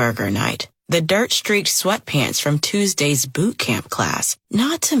from Burger Night. The dirt-streaked sweatpants from Tuesday's boot camp class.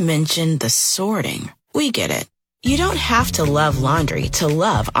 Not to mention the sorting. We get it. You don't have to love laundry to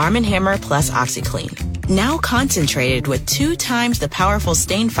love Arm & Hammer Plus OxyClean. Now concentrated with 2 times the powerful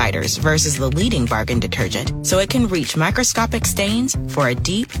stain fighters versus the leading bargain detergent, so it can reach microscopic stains for a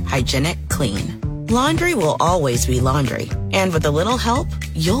deep, hygienic clean. Laundry will always be laundry, and with a little help,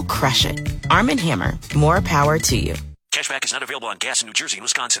 you'll crush it. Arm & Hammer, more power to you. Cashback is not available on gas in New Jersey and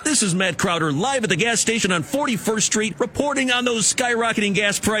Wisconsin. This is Matt Crowder live at the gas station on 41st Street reporting on those skyrocketing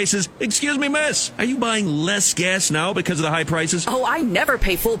gas prices. Excuse me, miss. Are you buying less gas now because of the high prices? Oh, I never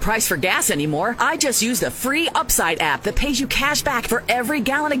pay full price for gas anymore. I just use the free Upside app that pays you cash back for every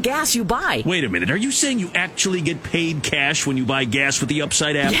gallon of gas you buy. Wait a minute. Are you saying you actually get paid cash when you buy gas with the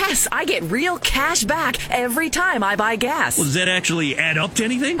Upside app? Yes, I get real cash back every time I buy gas. Well, does that actually add up to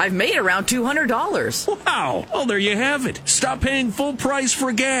anything? I've made around $200. Wow. Well, there you have it. Stop paying full price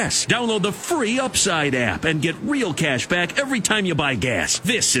for gas. Download the free Upside app and get real cash back every time you buy gas.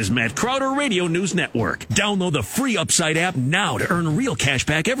 This is Matt Crowder Radio News Network. Download the free Upside app now to earn real cash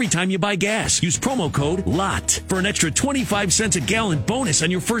back every time you buy gas. Use promo code LOT for an extra 25 cents a gallon bonus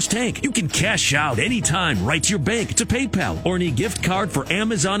on your first tank. You can cash out anytime right to your bank, to PayPal, or any gift card for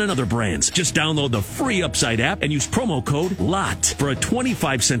Amazon and other brands. Just download the free Upside app and use promo code LOT for a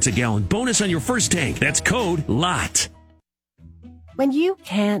 25 cents a gallon bonus on your first tank. That's code LOT. When you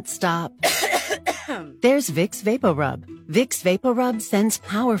can't stop, there's Vicks VapoRub. Vicks VapoRub sends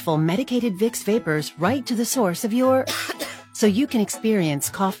powerful medicated Vicks vapors right to the source of your so you can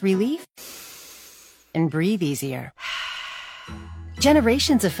experience cough relief and breathe easier.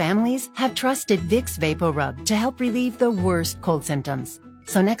 Generations of families have trusted Vicks VapoRub to help relieve the worst cold symptoms.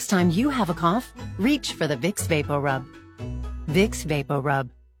 So next time you have a cough, reach for the Vicks VapoRub. Vicks VapoRub.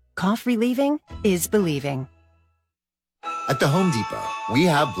 Cough relieving is believing. At the Home Depot, we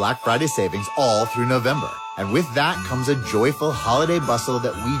have Black Friday savings all through November. And with that comes a joyful holiday bustle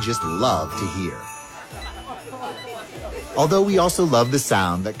that we just love to hear. Although we also love the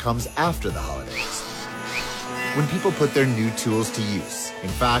sound that comes after the holidays, when people put their new tools to use. In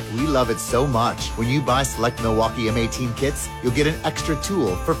fact, we love it so much. When you buy select Milwaukee M18 kits, you'll get an extra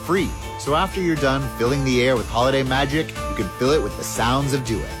tool for free. So after you're done filling the air with holiday magic, you can fill it with the sounds of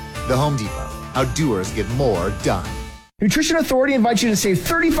doing. The Home Depot. How doers get more done. Nutrition Authority invites you to save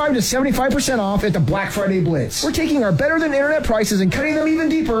 35 to 75% off at the Black Friday Blitz. We're taking our better-than-internet prices and cutting them even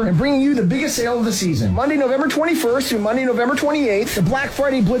deeper and bringing you the biggest sale of the season. Monday, November 21st through Monday, November 28th, the Black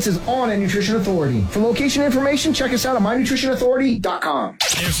Friday Blitz is on at Nutrition Authority. For location information, check us out at mynutritionauthority.com.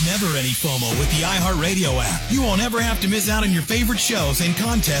 There's never any FOMO with the iHeartRadio app. You won't ever have to miss out on your favorite shows and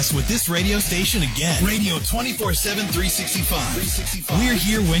contests with this radio station again. Radio 24/7, 365. We're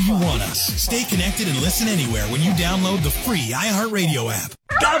here when you want us. Stay connected and listen anywhere when you download the free iHeartRadio app.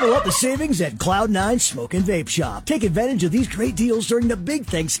 Gobble up the savings at Cloud9 Smoke and Vape Shop. Take advantage of these great deals during the big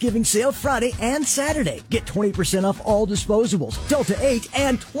Thanksgiving sale Friday and Saturday. Get 20% off all disposables, Delta 8,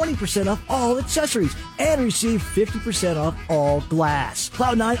 and 20% off all accessories, and receive 50% off all glass.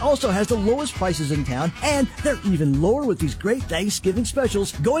 Cloud9 also has the lowest prices in town, and they're even lower with these great Thanksgiving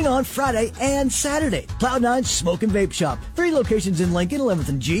specials going on Friday and Saturday. Cloud9 Smoke and Vape Shop. 3 locations in Lincoln, 11th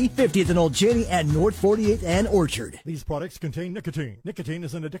and G, 50th and Old Cheney, and North 48th and Orchard. These products contain nicotine. Nicotine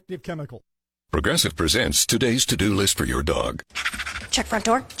is an addictive chemical. Progressive presents today's to-do list for your dog. Check front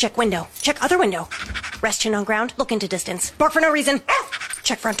door. Check window. Check other window. Rest chin on ground. Look into distance. Bark for no reason.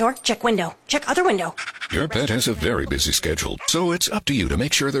 Check front door. Check window. Check other window. Your pet has a very busy schedule, so it's up to you to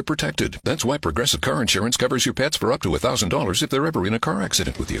make sure they're protected. That's why Progressive Car Insurance covers your pets for up to $1,000 if they're ever in a car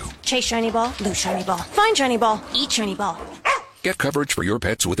accident with you. Chase shiny ball. Lose shiny ball. Find shiny ball. Eat shiny ball. Get coverage for your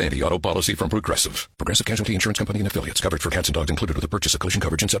pets with anti-auto policy from Progressive. Progressive Casualty Insurance Company and Affiliates. Coverage for cats and dogs included with the purchase of collision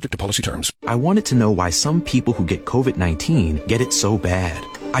coverage and subject to policy terms. I wanted to know why some people who get COVID-19 get it so bad.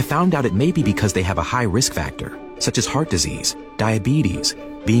 I found out it may be because they have a high risk factor, such as heart disease, diabetes,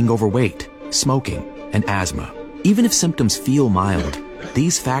 being overweight, smoking, and asthma. Even if symptoms feel mild,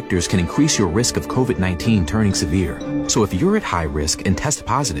 these factors can increase your risk of COVID-19 turning severe. So if you're at high risk and test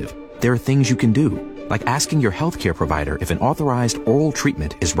positive, there are things you can do, like asking your healthcare provider if an authorized oral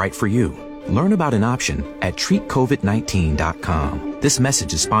treatment is right for you. Learn about an option at treatcovid19.com. This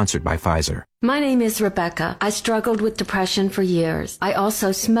message is sponsored by Pfizer. My name is Rebecca. I struggled with depression for years. I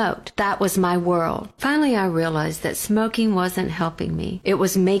also smoked. That was my world. Finally, I realized that smoking wasn't helping me. It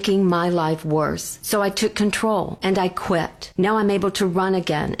was making my life worse. So I took control and I quit. Now I'm able to run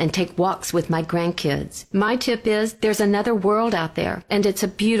again and take walks with my grandkids. My tip is there's another world out there, and it's a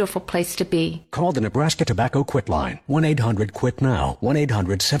beautiful place to be. Call the Nebraska Tobacco Quit Line. 1-800-QUIT-NOW.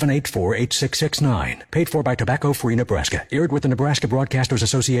 1-800-784-8669. Paid for by Tobacco Free Nebraska. Aired with the Nebraska Broadcasters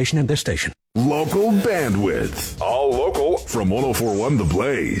Association and this station. Local bandwidth. All local from 104.1 The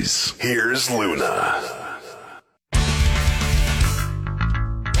Blaze. Here's Luna.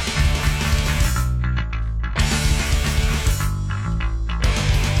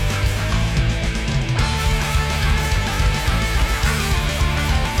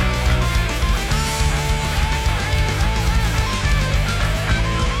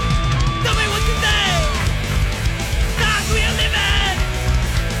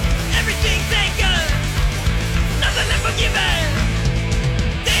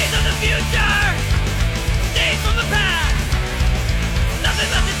 Days of the future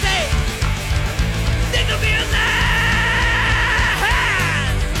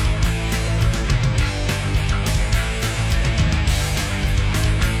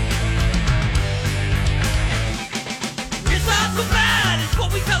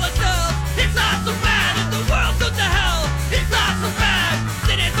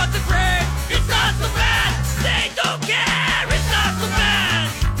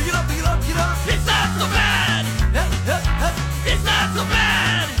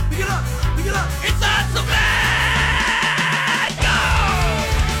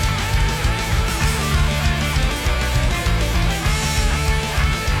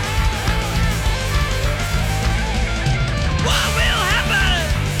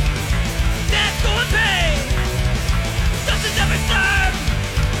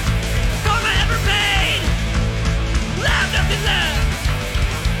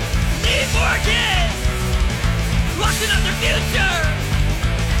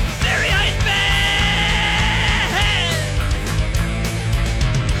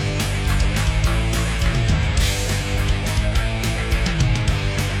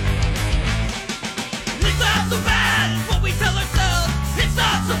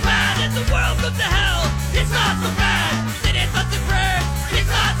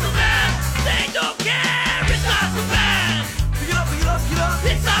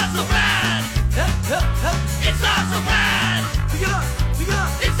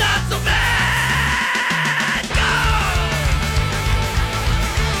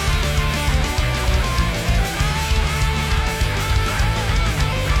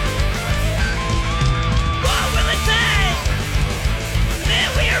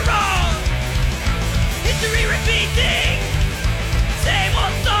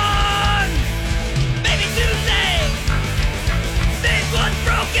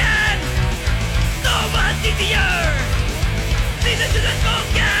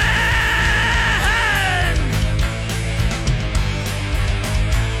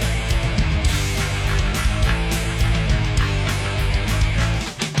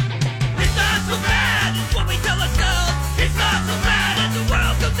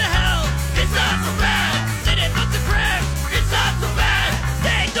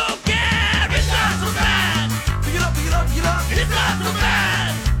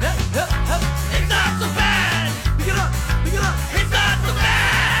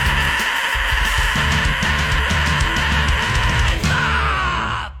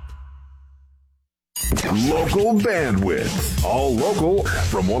Local bandwidth. All local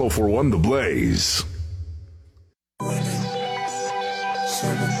from 104.1 The Blaze. 7,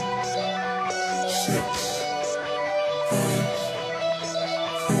 6, 5,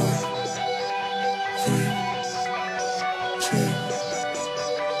 4, 3, 2,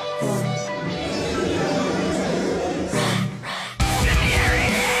 1.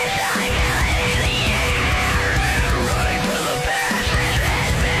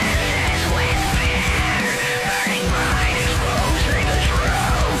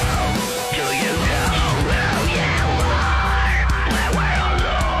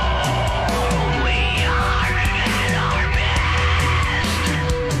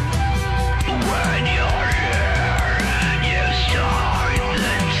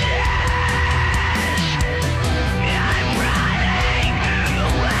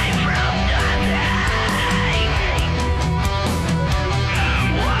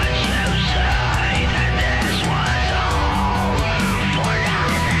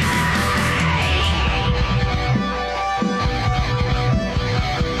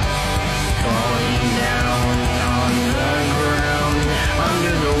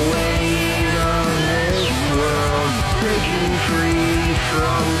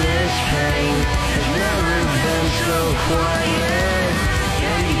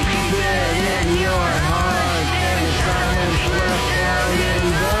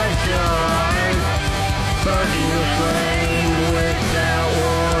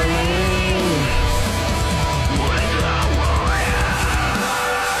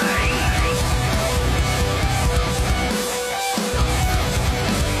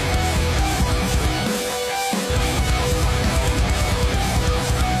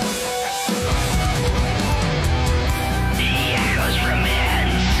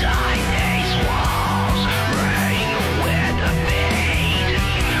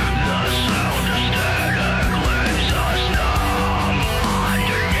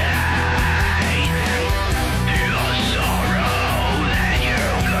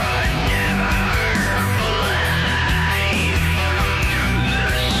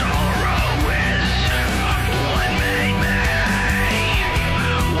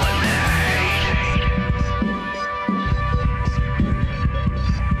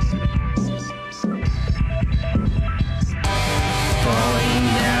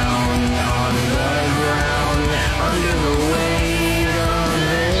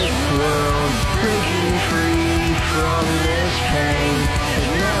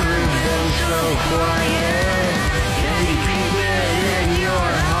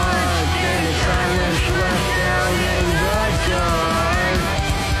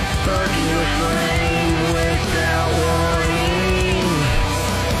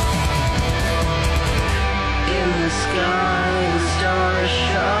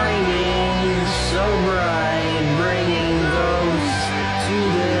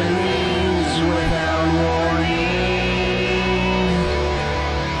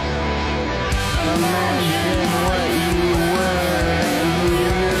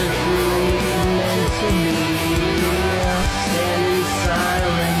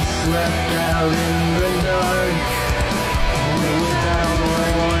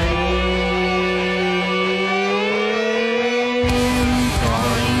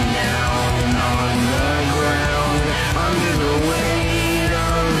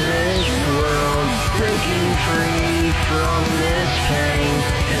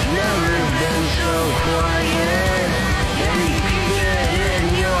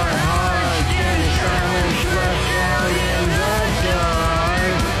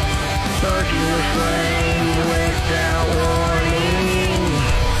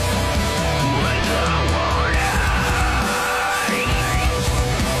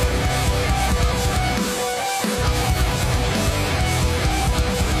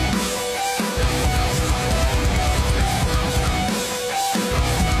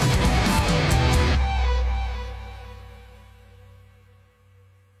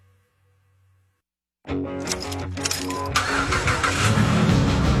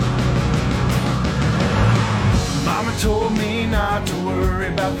 Mama told me not to worry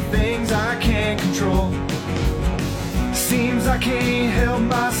about the things I can't control. Seems I can't help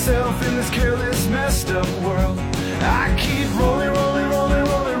myself in this careless, messed up world. I keep rolling, rolling, rolling,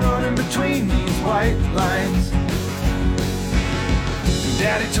 rolling, running between these white lines.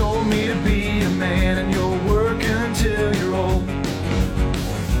 Daddy told me to be a man and you'll work until you're old.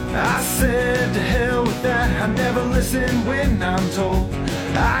 I said to hell with that, I never listen when I'm told.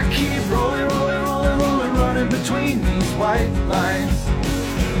 I keep rolling, rolling, rolling, rolling, running between these white lines.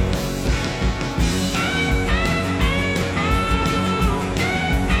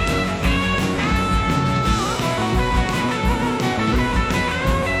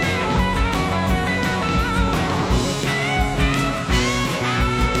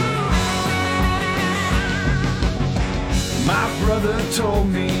 told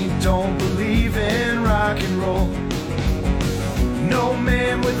me don't believe in rock and roll. No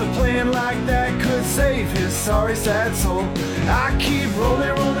man with a plan like that could save his sorry, sad soul. I keep rolling,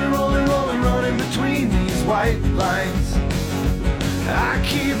 rolling, rolling, rolling, running between these white lines. I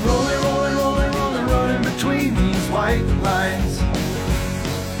keep rolling, rolling, rolling, rolling, running between these white lines.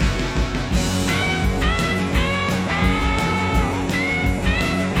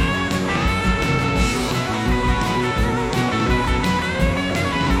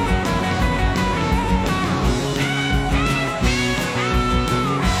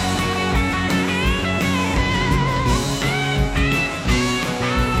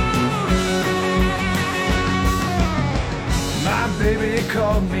 Baby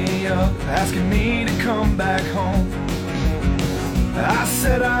called me up, asking me to come back home. I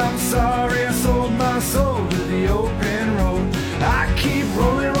said I'm sorry, I sold my soul to the open road. I keep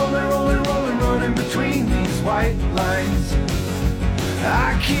rolling, rolling, rolling, rolling, running between these white lines.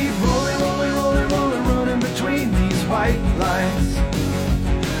 I keep rolling, rolling, rolling, rolling, running between these white lines.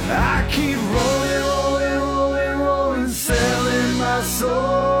 I keep rolling, rolling, rolling, rolling, selling my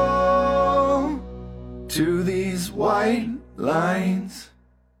soul to these white lines.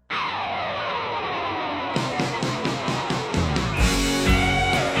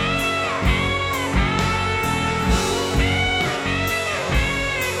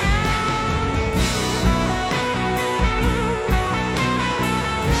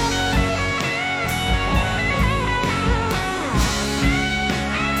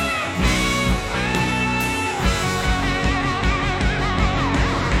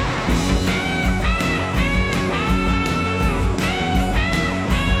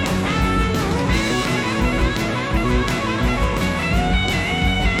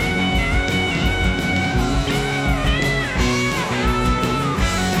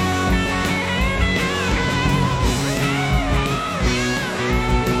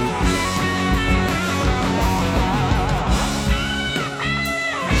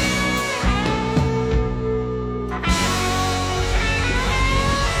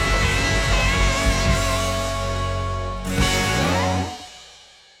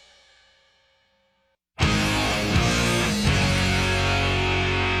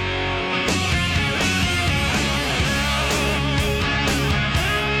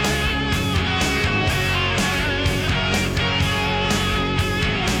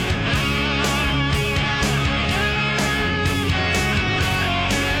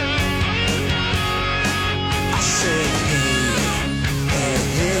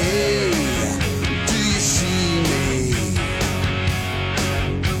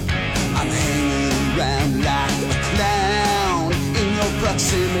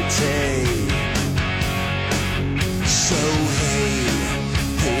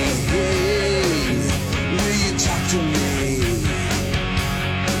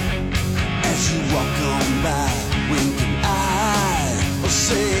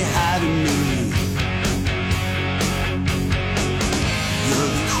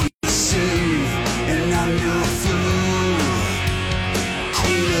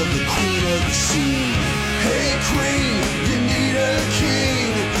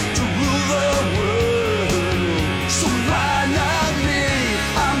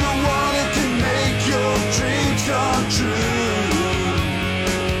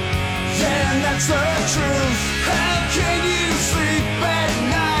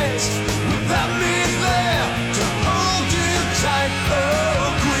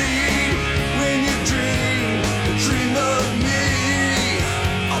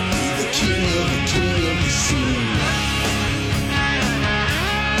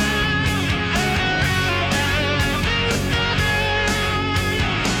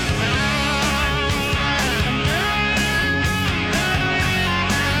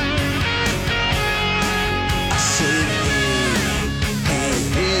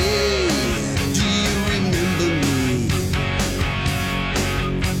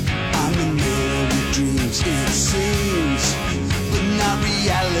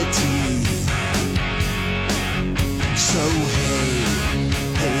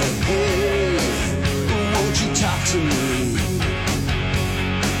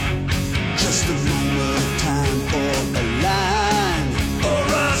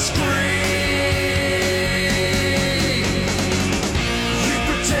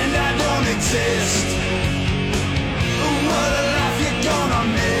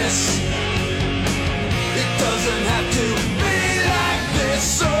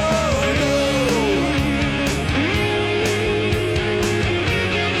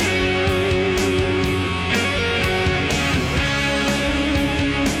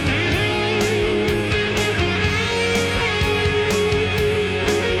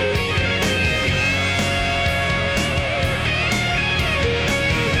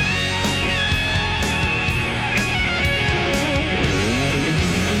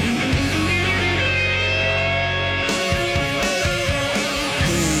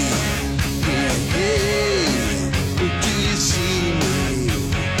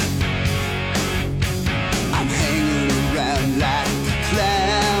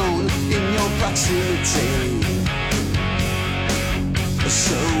 today.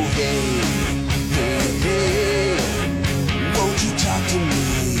 So hey, hey, hey, won't you talk to me?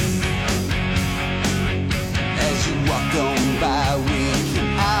 As you walk on by, wink your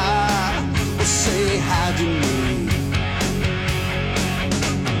eye, or say hi to me.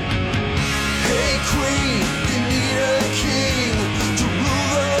 Hey queen, you need a king to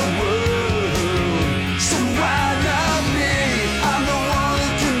rule the world. So why not me? I'm the one who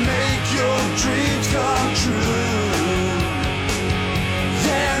can make your dreams come true.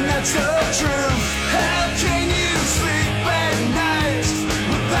 And that's the truth. How can you sleep at night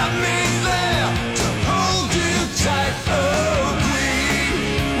without me there to hold you tight? Oh queen,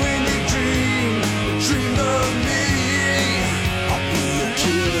 when you dream of me, I'll be your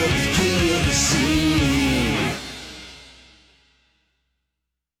killer to see.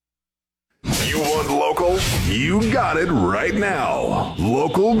 You want local? You got it right now.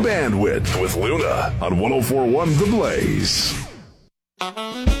 Local Bandwidth with Luna on 104.1 The Blaze.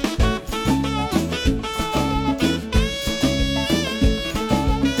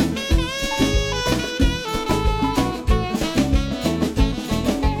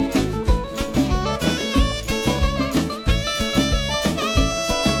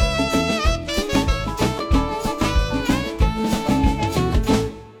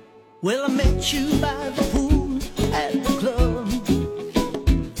 Well, I met you by the pool at the club.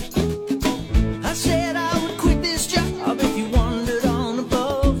 I said I would quit this job if you wandered on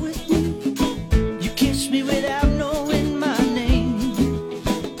above with me. You kissed me without knowing my name.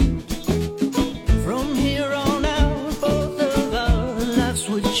 From here on out, both of our lives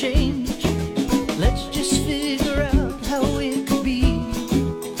would change. Let's just figure out how it could be.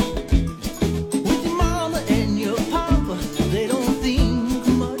 With your mama and your papa, they don't think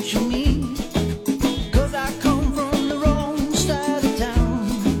much of me. 'Cause I come from the wrong side of town,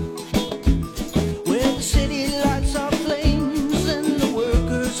 where the city lights are flames and the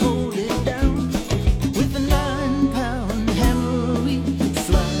workers hold it down. With a 9-pound hammer we could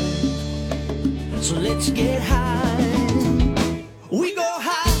fly. So let's get high. We go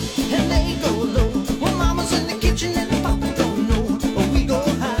high and they go low. When mama's in the kitchen and papa don't know. Or we go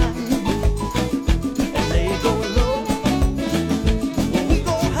high and they go low. Or we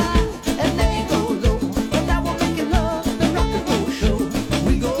go high and they go low. But now we're making love at the rock and roll show.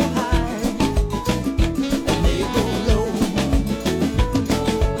 We go high and they go low.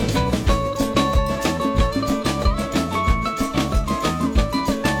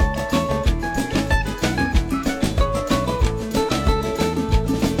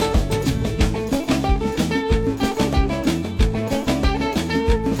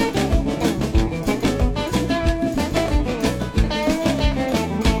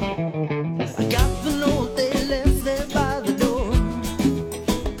 I got the note they left there by the door.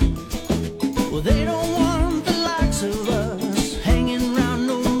 Well, they don't want the likes of us hanging around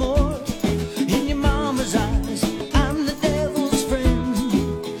no more. In your mama's eyes, I'm the devil's friend.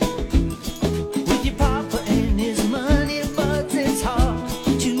 With your papa and his money, but it's hard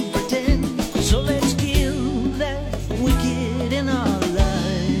to pretend. So let's kill that wicked in our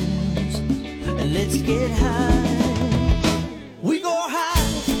lives and let's get high. We go high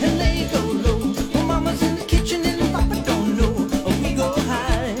and they go low. When mama's in the kitchen and papa don't know. Oh, we go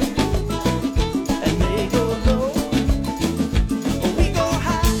high and they go low. Oh, we go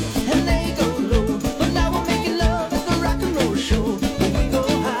high and they go low. But now we're making love at the rock and roll show. Oh, we go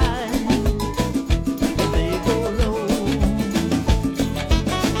high and they go low.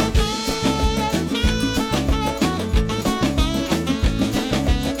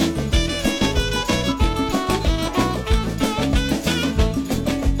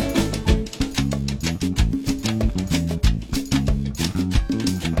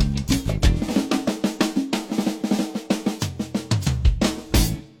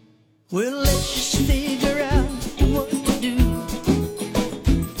 Well, let's just figure out what to do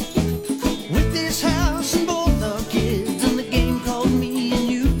with this house and both our kids and the game called me and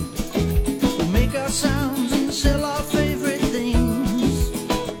you. We'll make our sounds and sell our favorite things.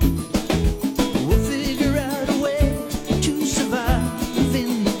 We'll figure out a way to survive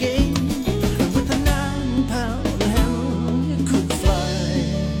in the game. And with a 9-pound hammer you could fly.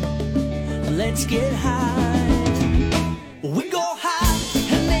 Let's get high. We go high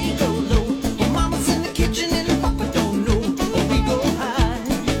and they go low. When mama's in the kitchen and papa don't know. Oh, we go high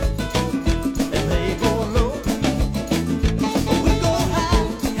and they go low. Oh, we go high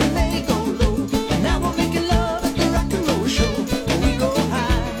and they go low. And now we're making love at the rock and roll show. Oh, we go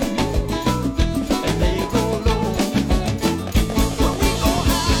high and they go low. Well, we go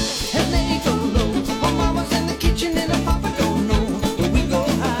high and they go low. When mama's in the kitchen and papa don't know. Oh, we go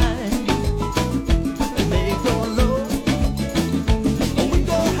high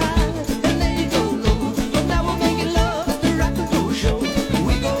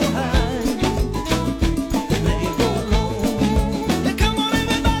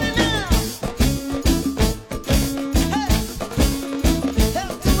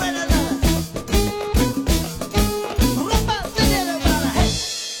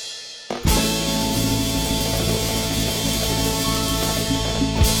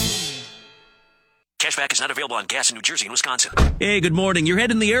Cashback is not available on gas in New Jersey and Wisconsin. Hey, good morning. You're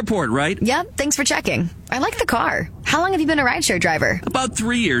heading to the airport, right? Yep, thanks for checking. I like the car. How long have you been a rideshare driver? About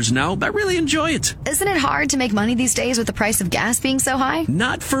 3 years now. I really enjoy it. Isn't it hard to make money these days with the price of gas being so high?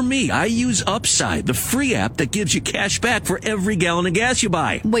 Not for me. I use Upside, the free app that gives you cash back for every gallon of gas you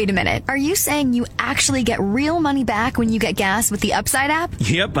buy. Wait a minute. Are you saying you actually get real money back when you get gas with the Upside app?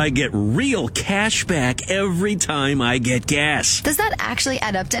 Yep, I get real cash back every time I get gas. Does that actually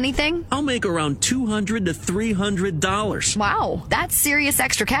add up to anything? I'll make around $200 to $300. Wow, that's serious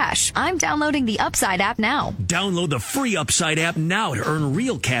extra cash. I'm downloading the Upside app now. Download the free Upside app now to earn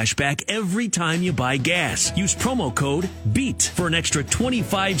real cash back every time you buy gas. Use promo code BEAT for an extra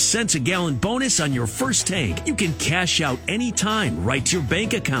 25 cents a gallon bonus on your first tank. You can cash out anytime right to your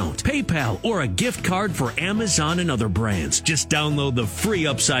bank account, PayPal, or a gift card for Amazon and other brands. Just download the free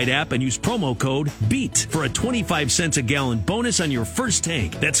Upside app and use promo code BEAT for a 25 cents a gallon bonus on your first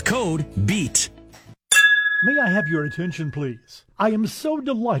tank. That's code BEAT. May I have your attention, please? I am so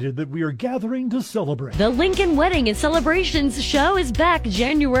delighted that we are gathering to celebrate. The Lincoln Wedding and Celebrations Show is back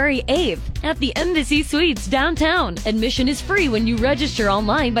January 8th at the Embassy Suites downtown. Admission is free when you register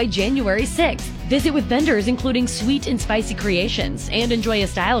online by January 6th. Visit with vendors including Sweet and Spicy Creations and enjoy a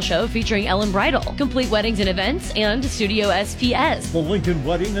style show featuring Ellen Bridal, Complete Weddings and Events, and Studio SPS. The Lincoln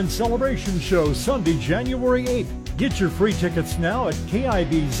Wedding and Celebration Show, Sunday, January 8th. Get your free tickets now at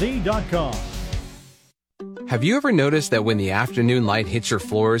KIBZ.com. Have you ever noticed that when the afternoon light hits your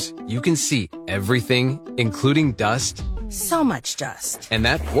floors, you can see everything, including dust? So much dust. And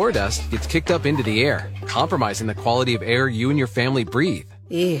that floor dust gets kicked up into the air, compromising the quality of air you and your family breathe.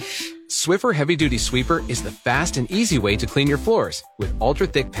 Eesh. Swiffer Heavy Duty Sweeper is the fast and easy way to clean your floors with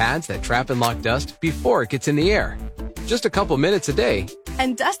ultra-thick pads that trap and lock dust before it gets in the air. Just a couple minutes a day.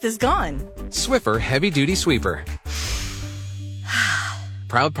 And dust is gone. Swiffer Heavy Duty Sweeper.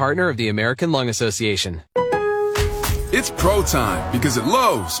 Proud partner of the American Lung Association. It's pro time because at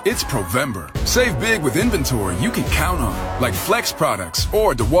Lowe's, it's Provember. Save big with inventory you can count on, like Flex products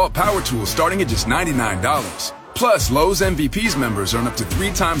or DeWalt power tools starting at just $99. Plus, Lowe's MVPs members earn up to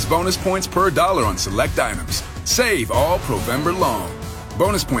 3 times bonus points per dollar on select items. Save all Provember long.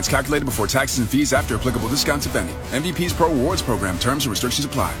 Bonus points calculated before taxes and fees after applicable discounts, if any. MVPs Pro Rewards Program terms and restrictions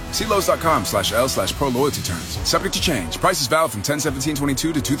apply. See Lowe's.com/L/Pro Loyalty terms. Subject to change. Prices valid from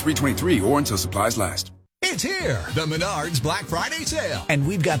 10/17/22 to 2/3/23 or until supplies last. It's here, the Menards Black Friday sale. And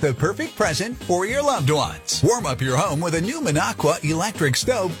we've got the perfect present for your loved ones. Warm up your home with a new Minaqua electric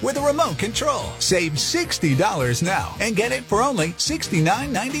stove with a remote control. Save $60 now and get it for only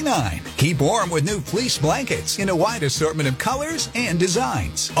 $69.99. Keep warm with new fleece blankets in a wide assortment of colors and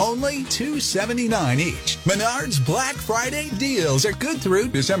designs. Only $279 each. Menards Black Friday deals are good through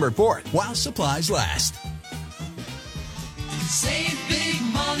December 4th while supplies last. Save big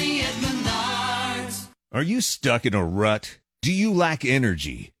money at Menards. Are you stuck in a rut? Do you lack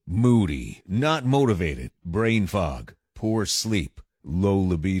energy? Moody, not motivated, brain fog, poor sleep, low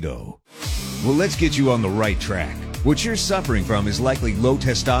libido? Well, let's get you on the right track. What you're suffering from is likely low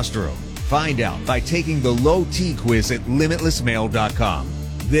testosterone. Find out by taking the Low T quiz at LimitlessMale.com.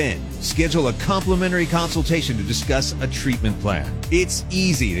 Then, schedule a complimentary consultation to discuss a treatment plan. It's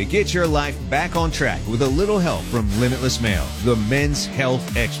easy to get your life back on track with a little help from Limitless Male, the men's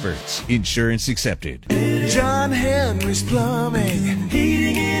health experts. Insurance accepted. John Henry's Plumbing,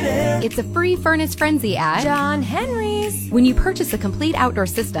 Heating and Air. It's a free furnace frenzy at John Henry's. When you purchase a complete outdoor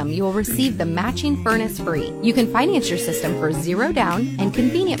system, you will receive the matching furnace free. You can finance your system for $0 down and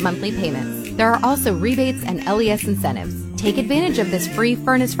convenient monthly payments. There are also rebates and LES incentives. Take advantage of this free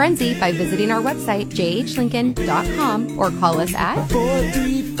furnace frenzy by visiting our website, jhlincoln.com, or call us at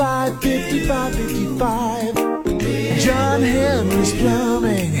 435-5555. John Henry's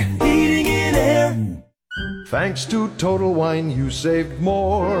Plumbing, Heating and Air. Thanks to Total Wine, you saved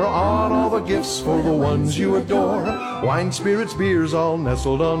more on all the gifts for the ones you adore. Wine, spirits, beers, all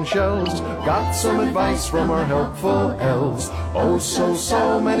nestled on shelves. Got some advice from our helpful elves. Oh,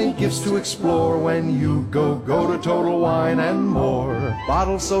 so many gifts to explore when you go to Total Wine and More.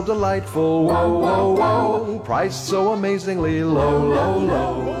 Bottles so delightful, whoa. Priced so amazingly low.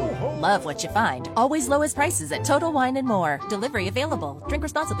 Love what you find. Always lowest prices at Total Wine and More. Delivery available. Drink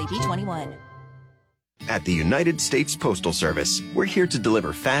responsibly. B21. At the United States Postal Service, we're here to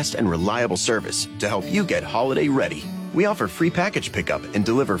deliver fast and reliable service to help you get holiday ready. We offer free package pickup and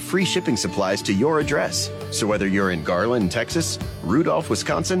deliver free shipping supplies to your address. So whether you're in Garland, Texas, Rudolph,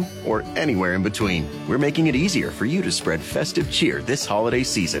 Wisconsin, or anywhere in between, we're making it easier for you to spread festive cheer this holiday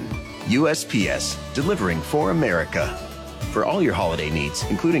season. USPS, delivering for America. For all your holiday needs,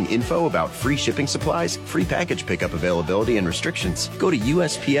 including info about free shipping supplies, free package pickup availability, and restrictions, go to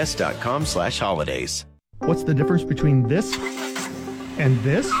USPS.com/holidays. What's the difference between this and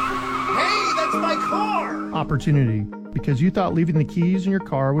this? Hey, that's my car! Opportunity. Because you thought leaving the keys in your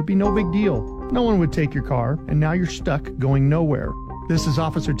car would be no big deal. No one would take your car, and now you're stuck going nowhere. This is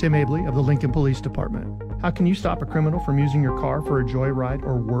Officer Tim Abley of the Lincoln Police Department. How can you stop a criminal from using your car for a joyride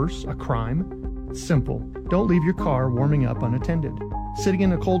or worse, a crime? It's simple. Don't leave your car warming up unattended. Sitting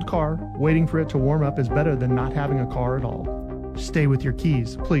in a cold car, waiting for it to warm up is better than not having a car at all. Stay with your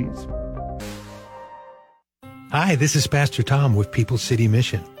keys, please. Hi, this is Pastor Tom with People's City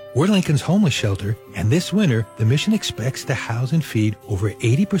Mission. We're Lincoln's homeless shelter, and this winter, the mission expects to house and feed over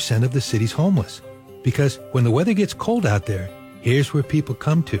 80% of the city's homeless. Because when the weather gets cold out there, here's where people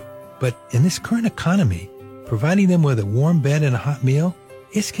come to. But in this current economy, providing them with a warm bed and a hot meal,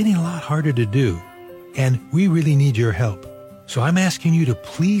 it's getting a lot harder to do. And we really need your help. So I'm asking you to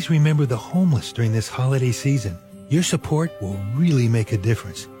please remember the homeless during this holiday season. Your support will really make a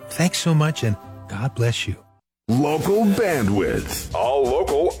difference. Thanks so much, and God bless you. Local bandwidth. All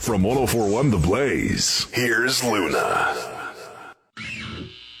local from 104.1 The Blaze. Here's Luna.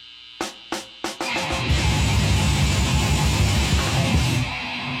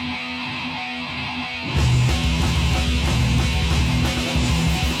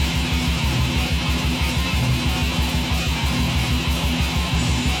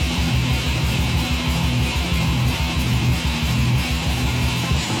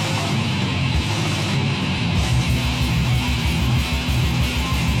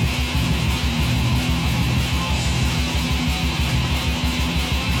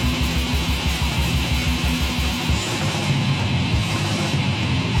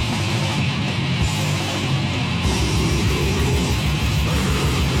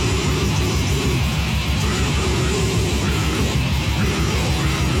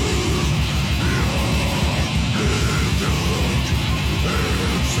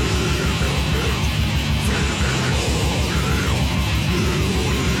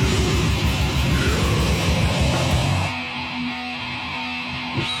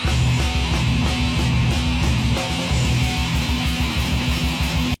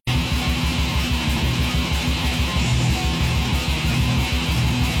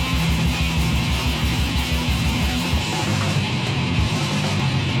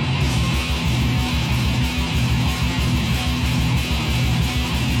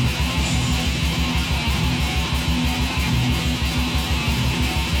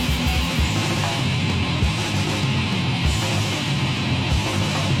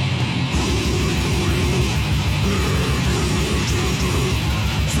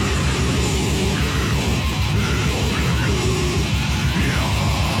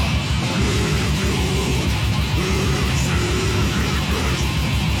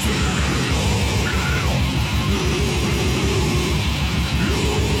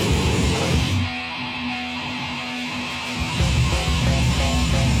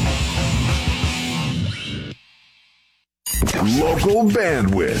 Local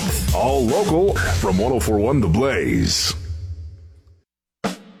bandwidth. All local from 104.1 The Blaze.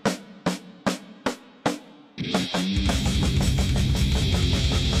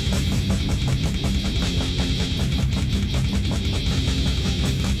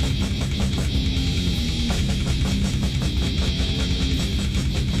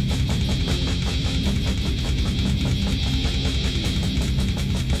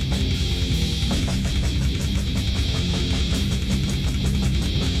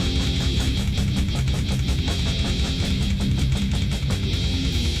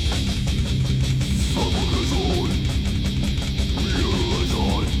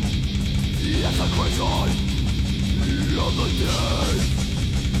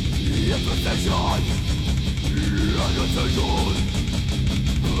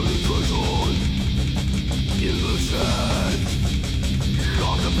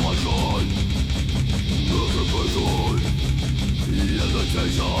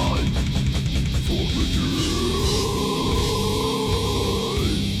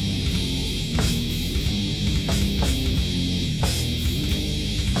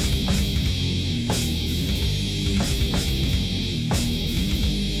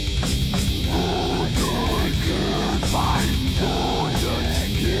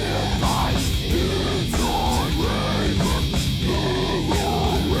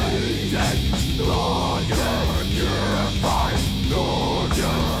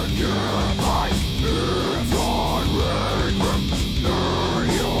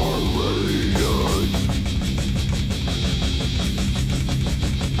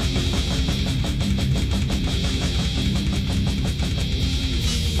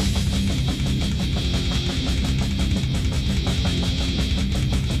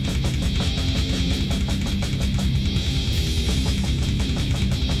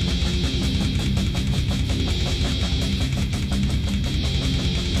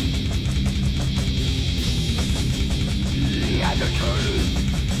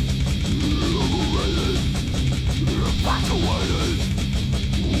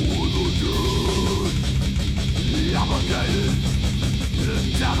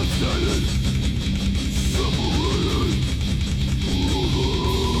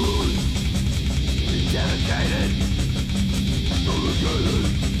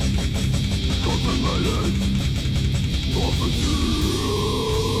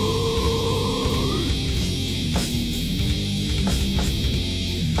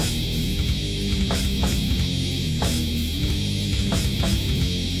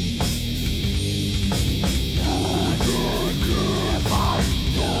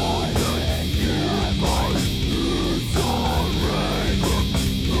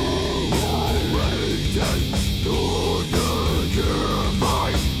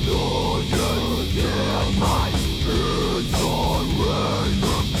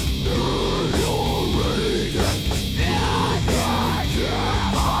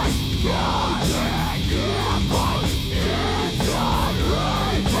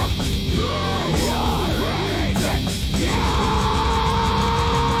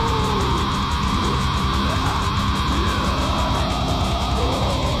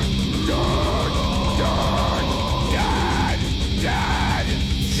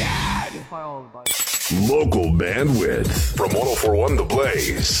 Local bandwidth from 104.1 The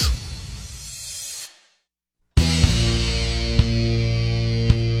Blaze.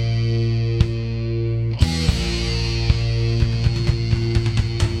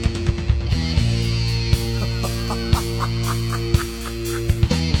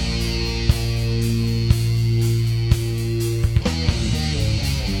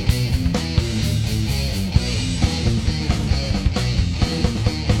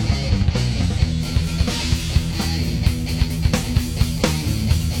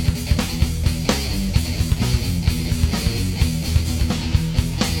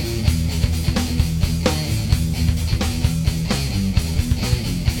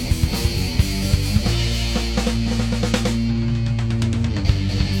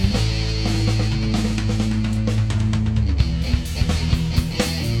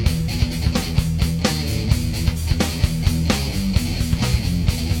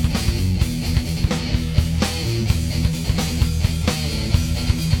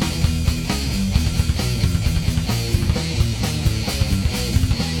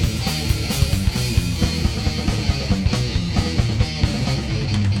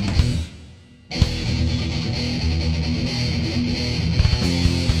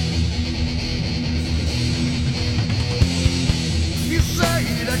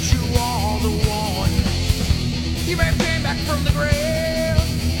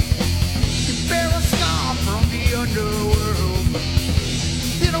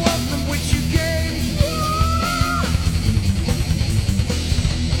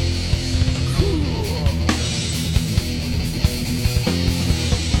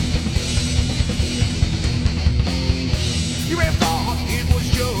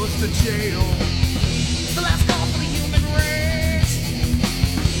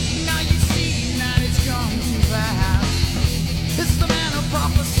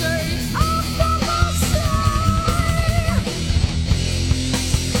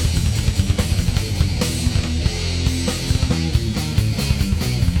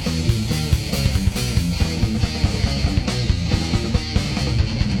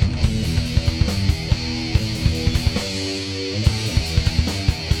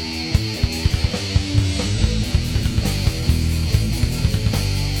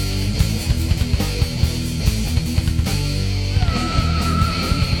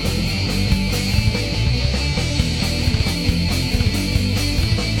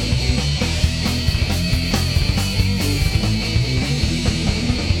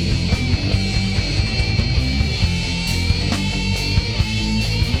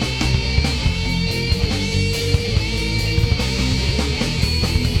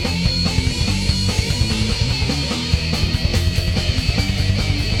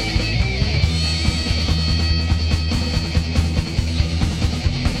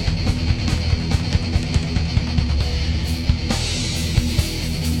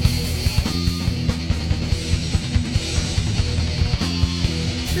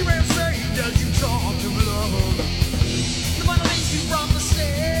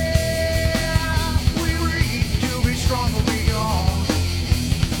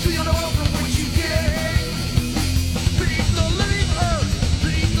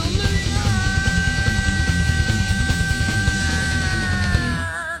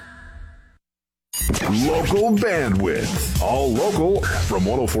 Local bandwidth. All local from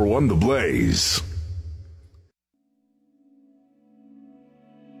 104.1 The Blaze.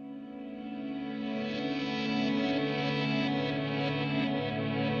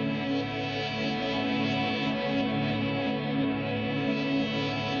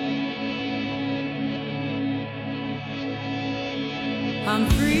 I'm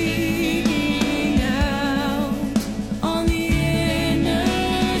freaking out on the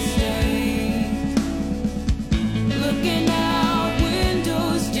interstate, looking out,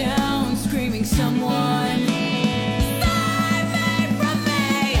 windows down, screaming.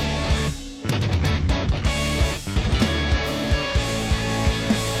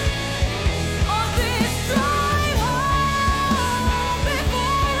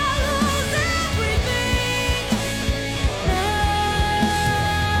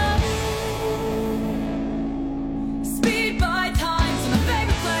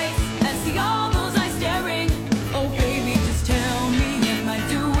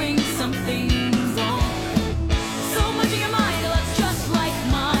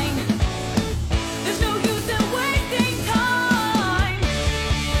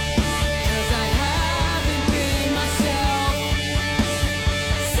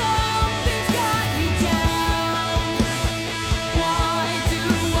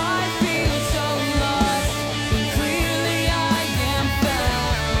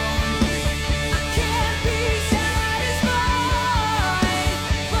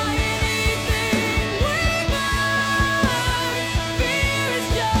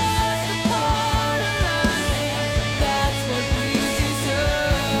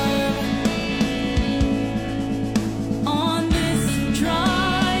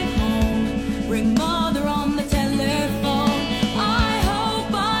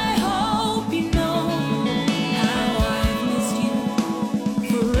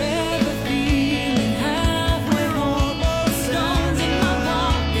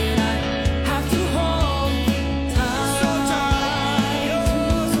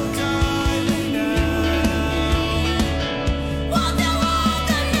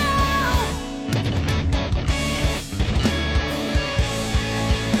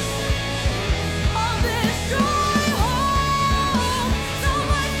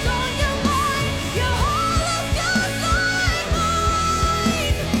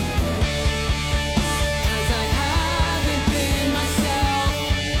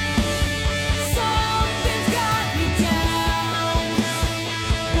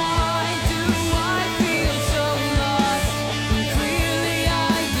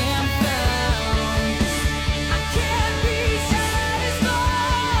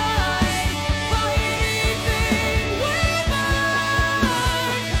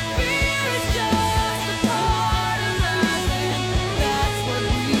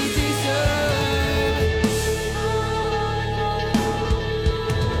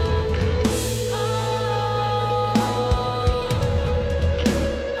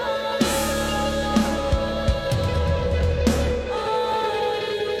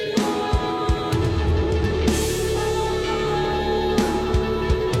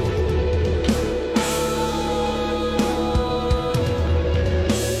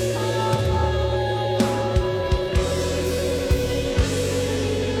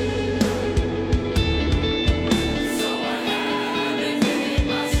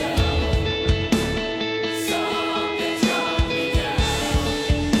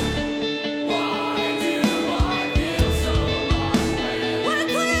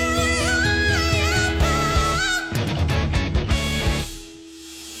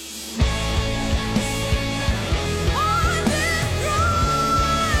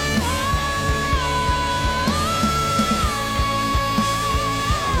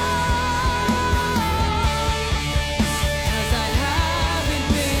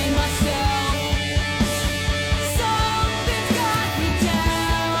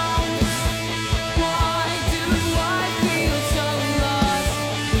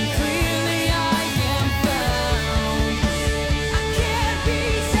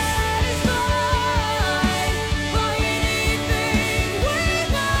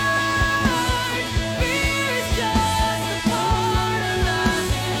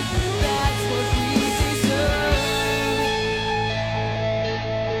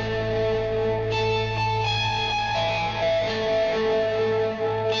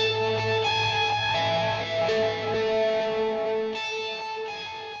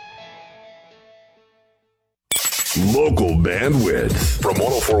 Local bandwidth from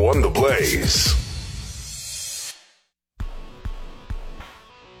 104.1 The Blaze.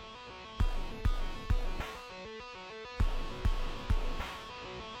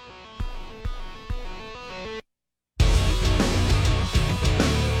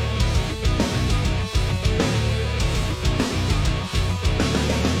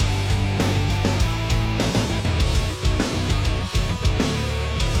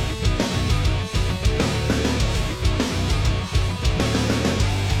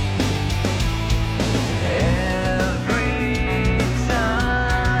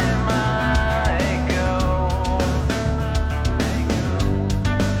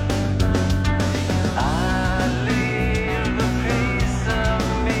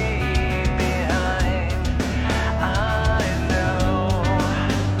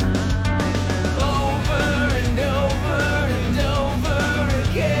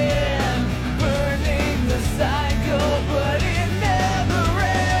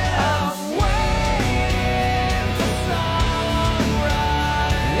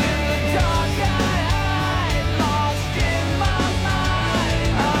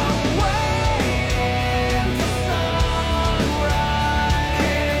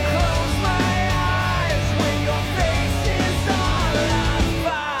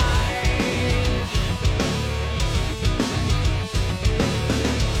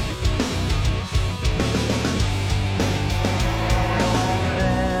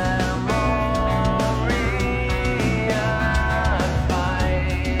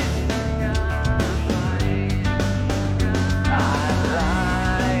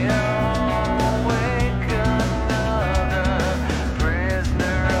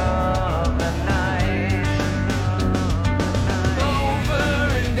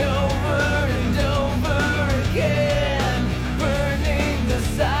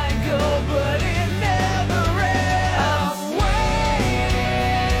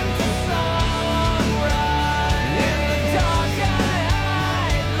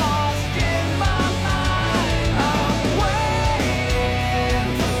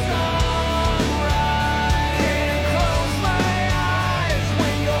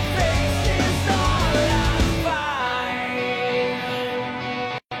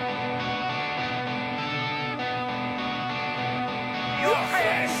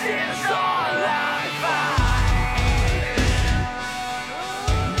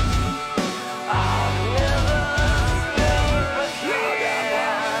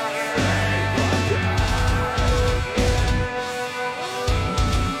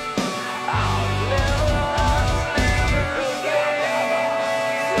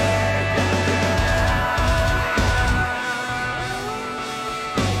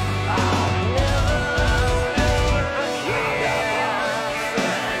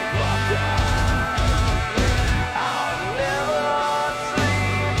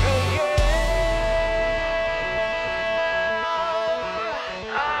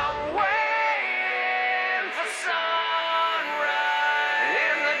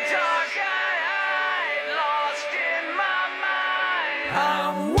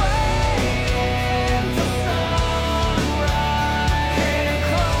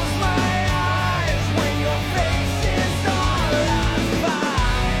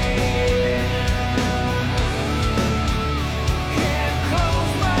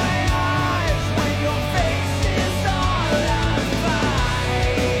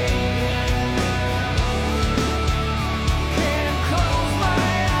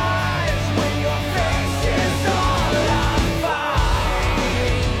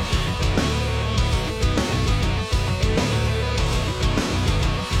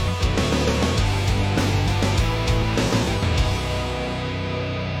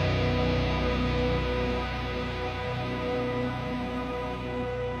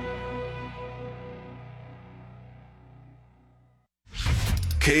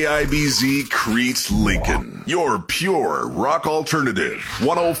 KIBZ Crete Lincoln, your pure rock alternative.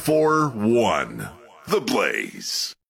 104.1 The Blaze.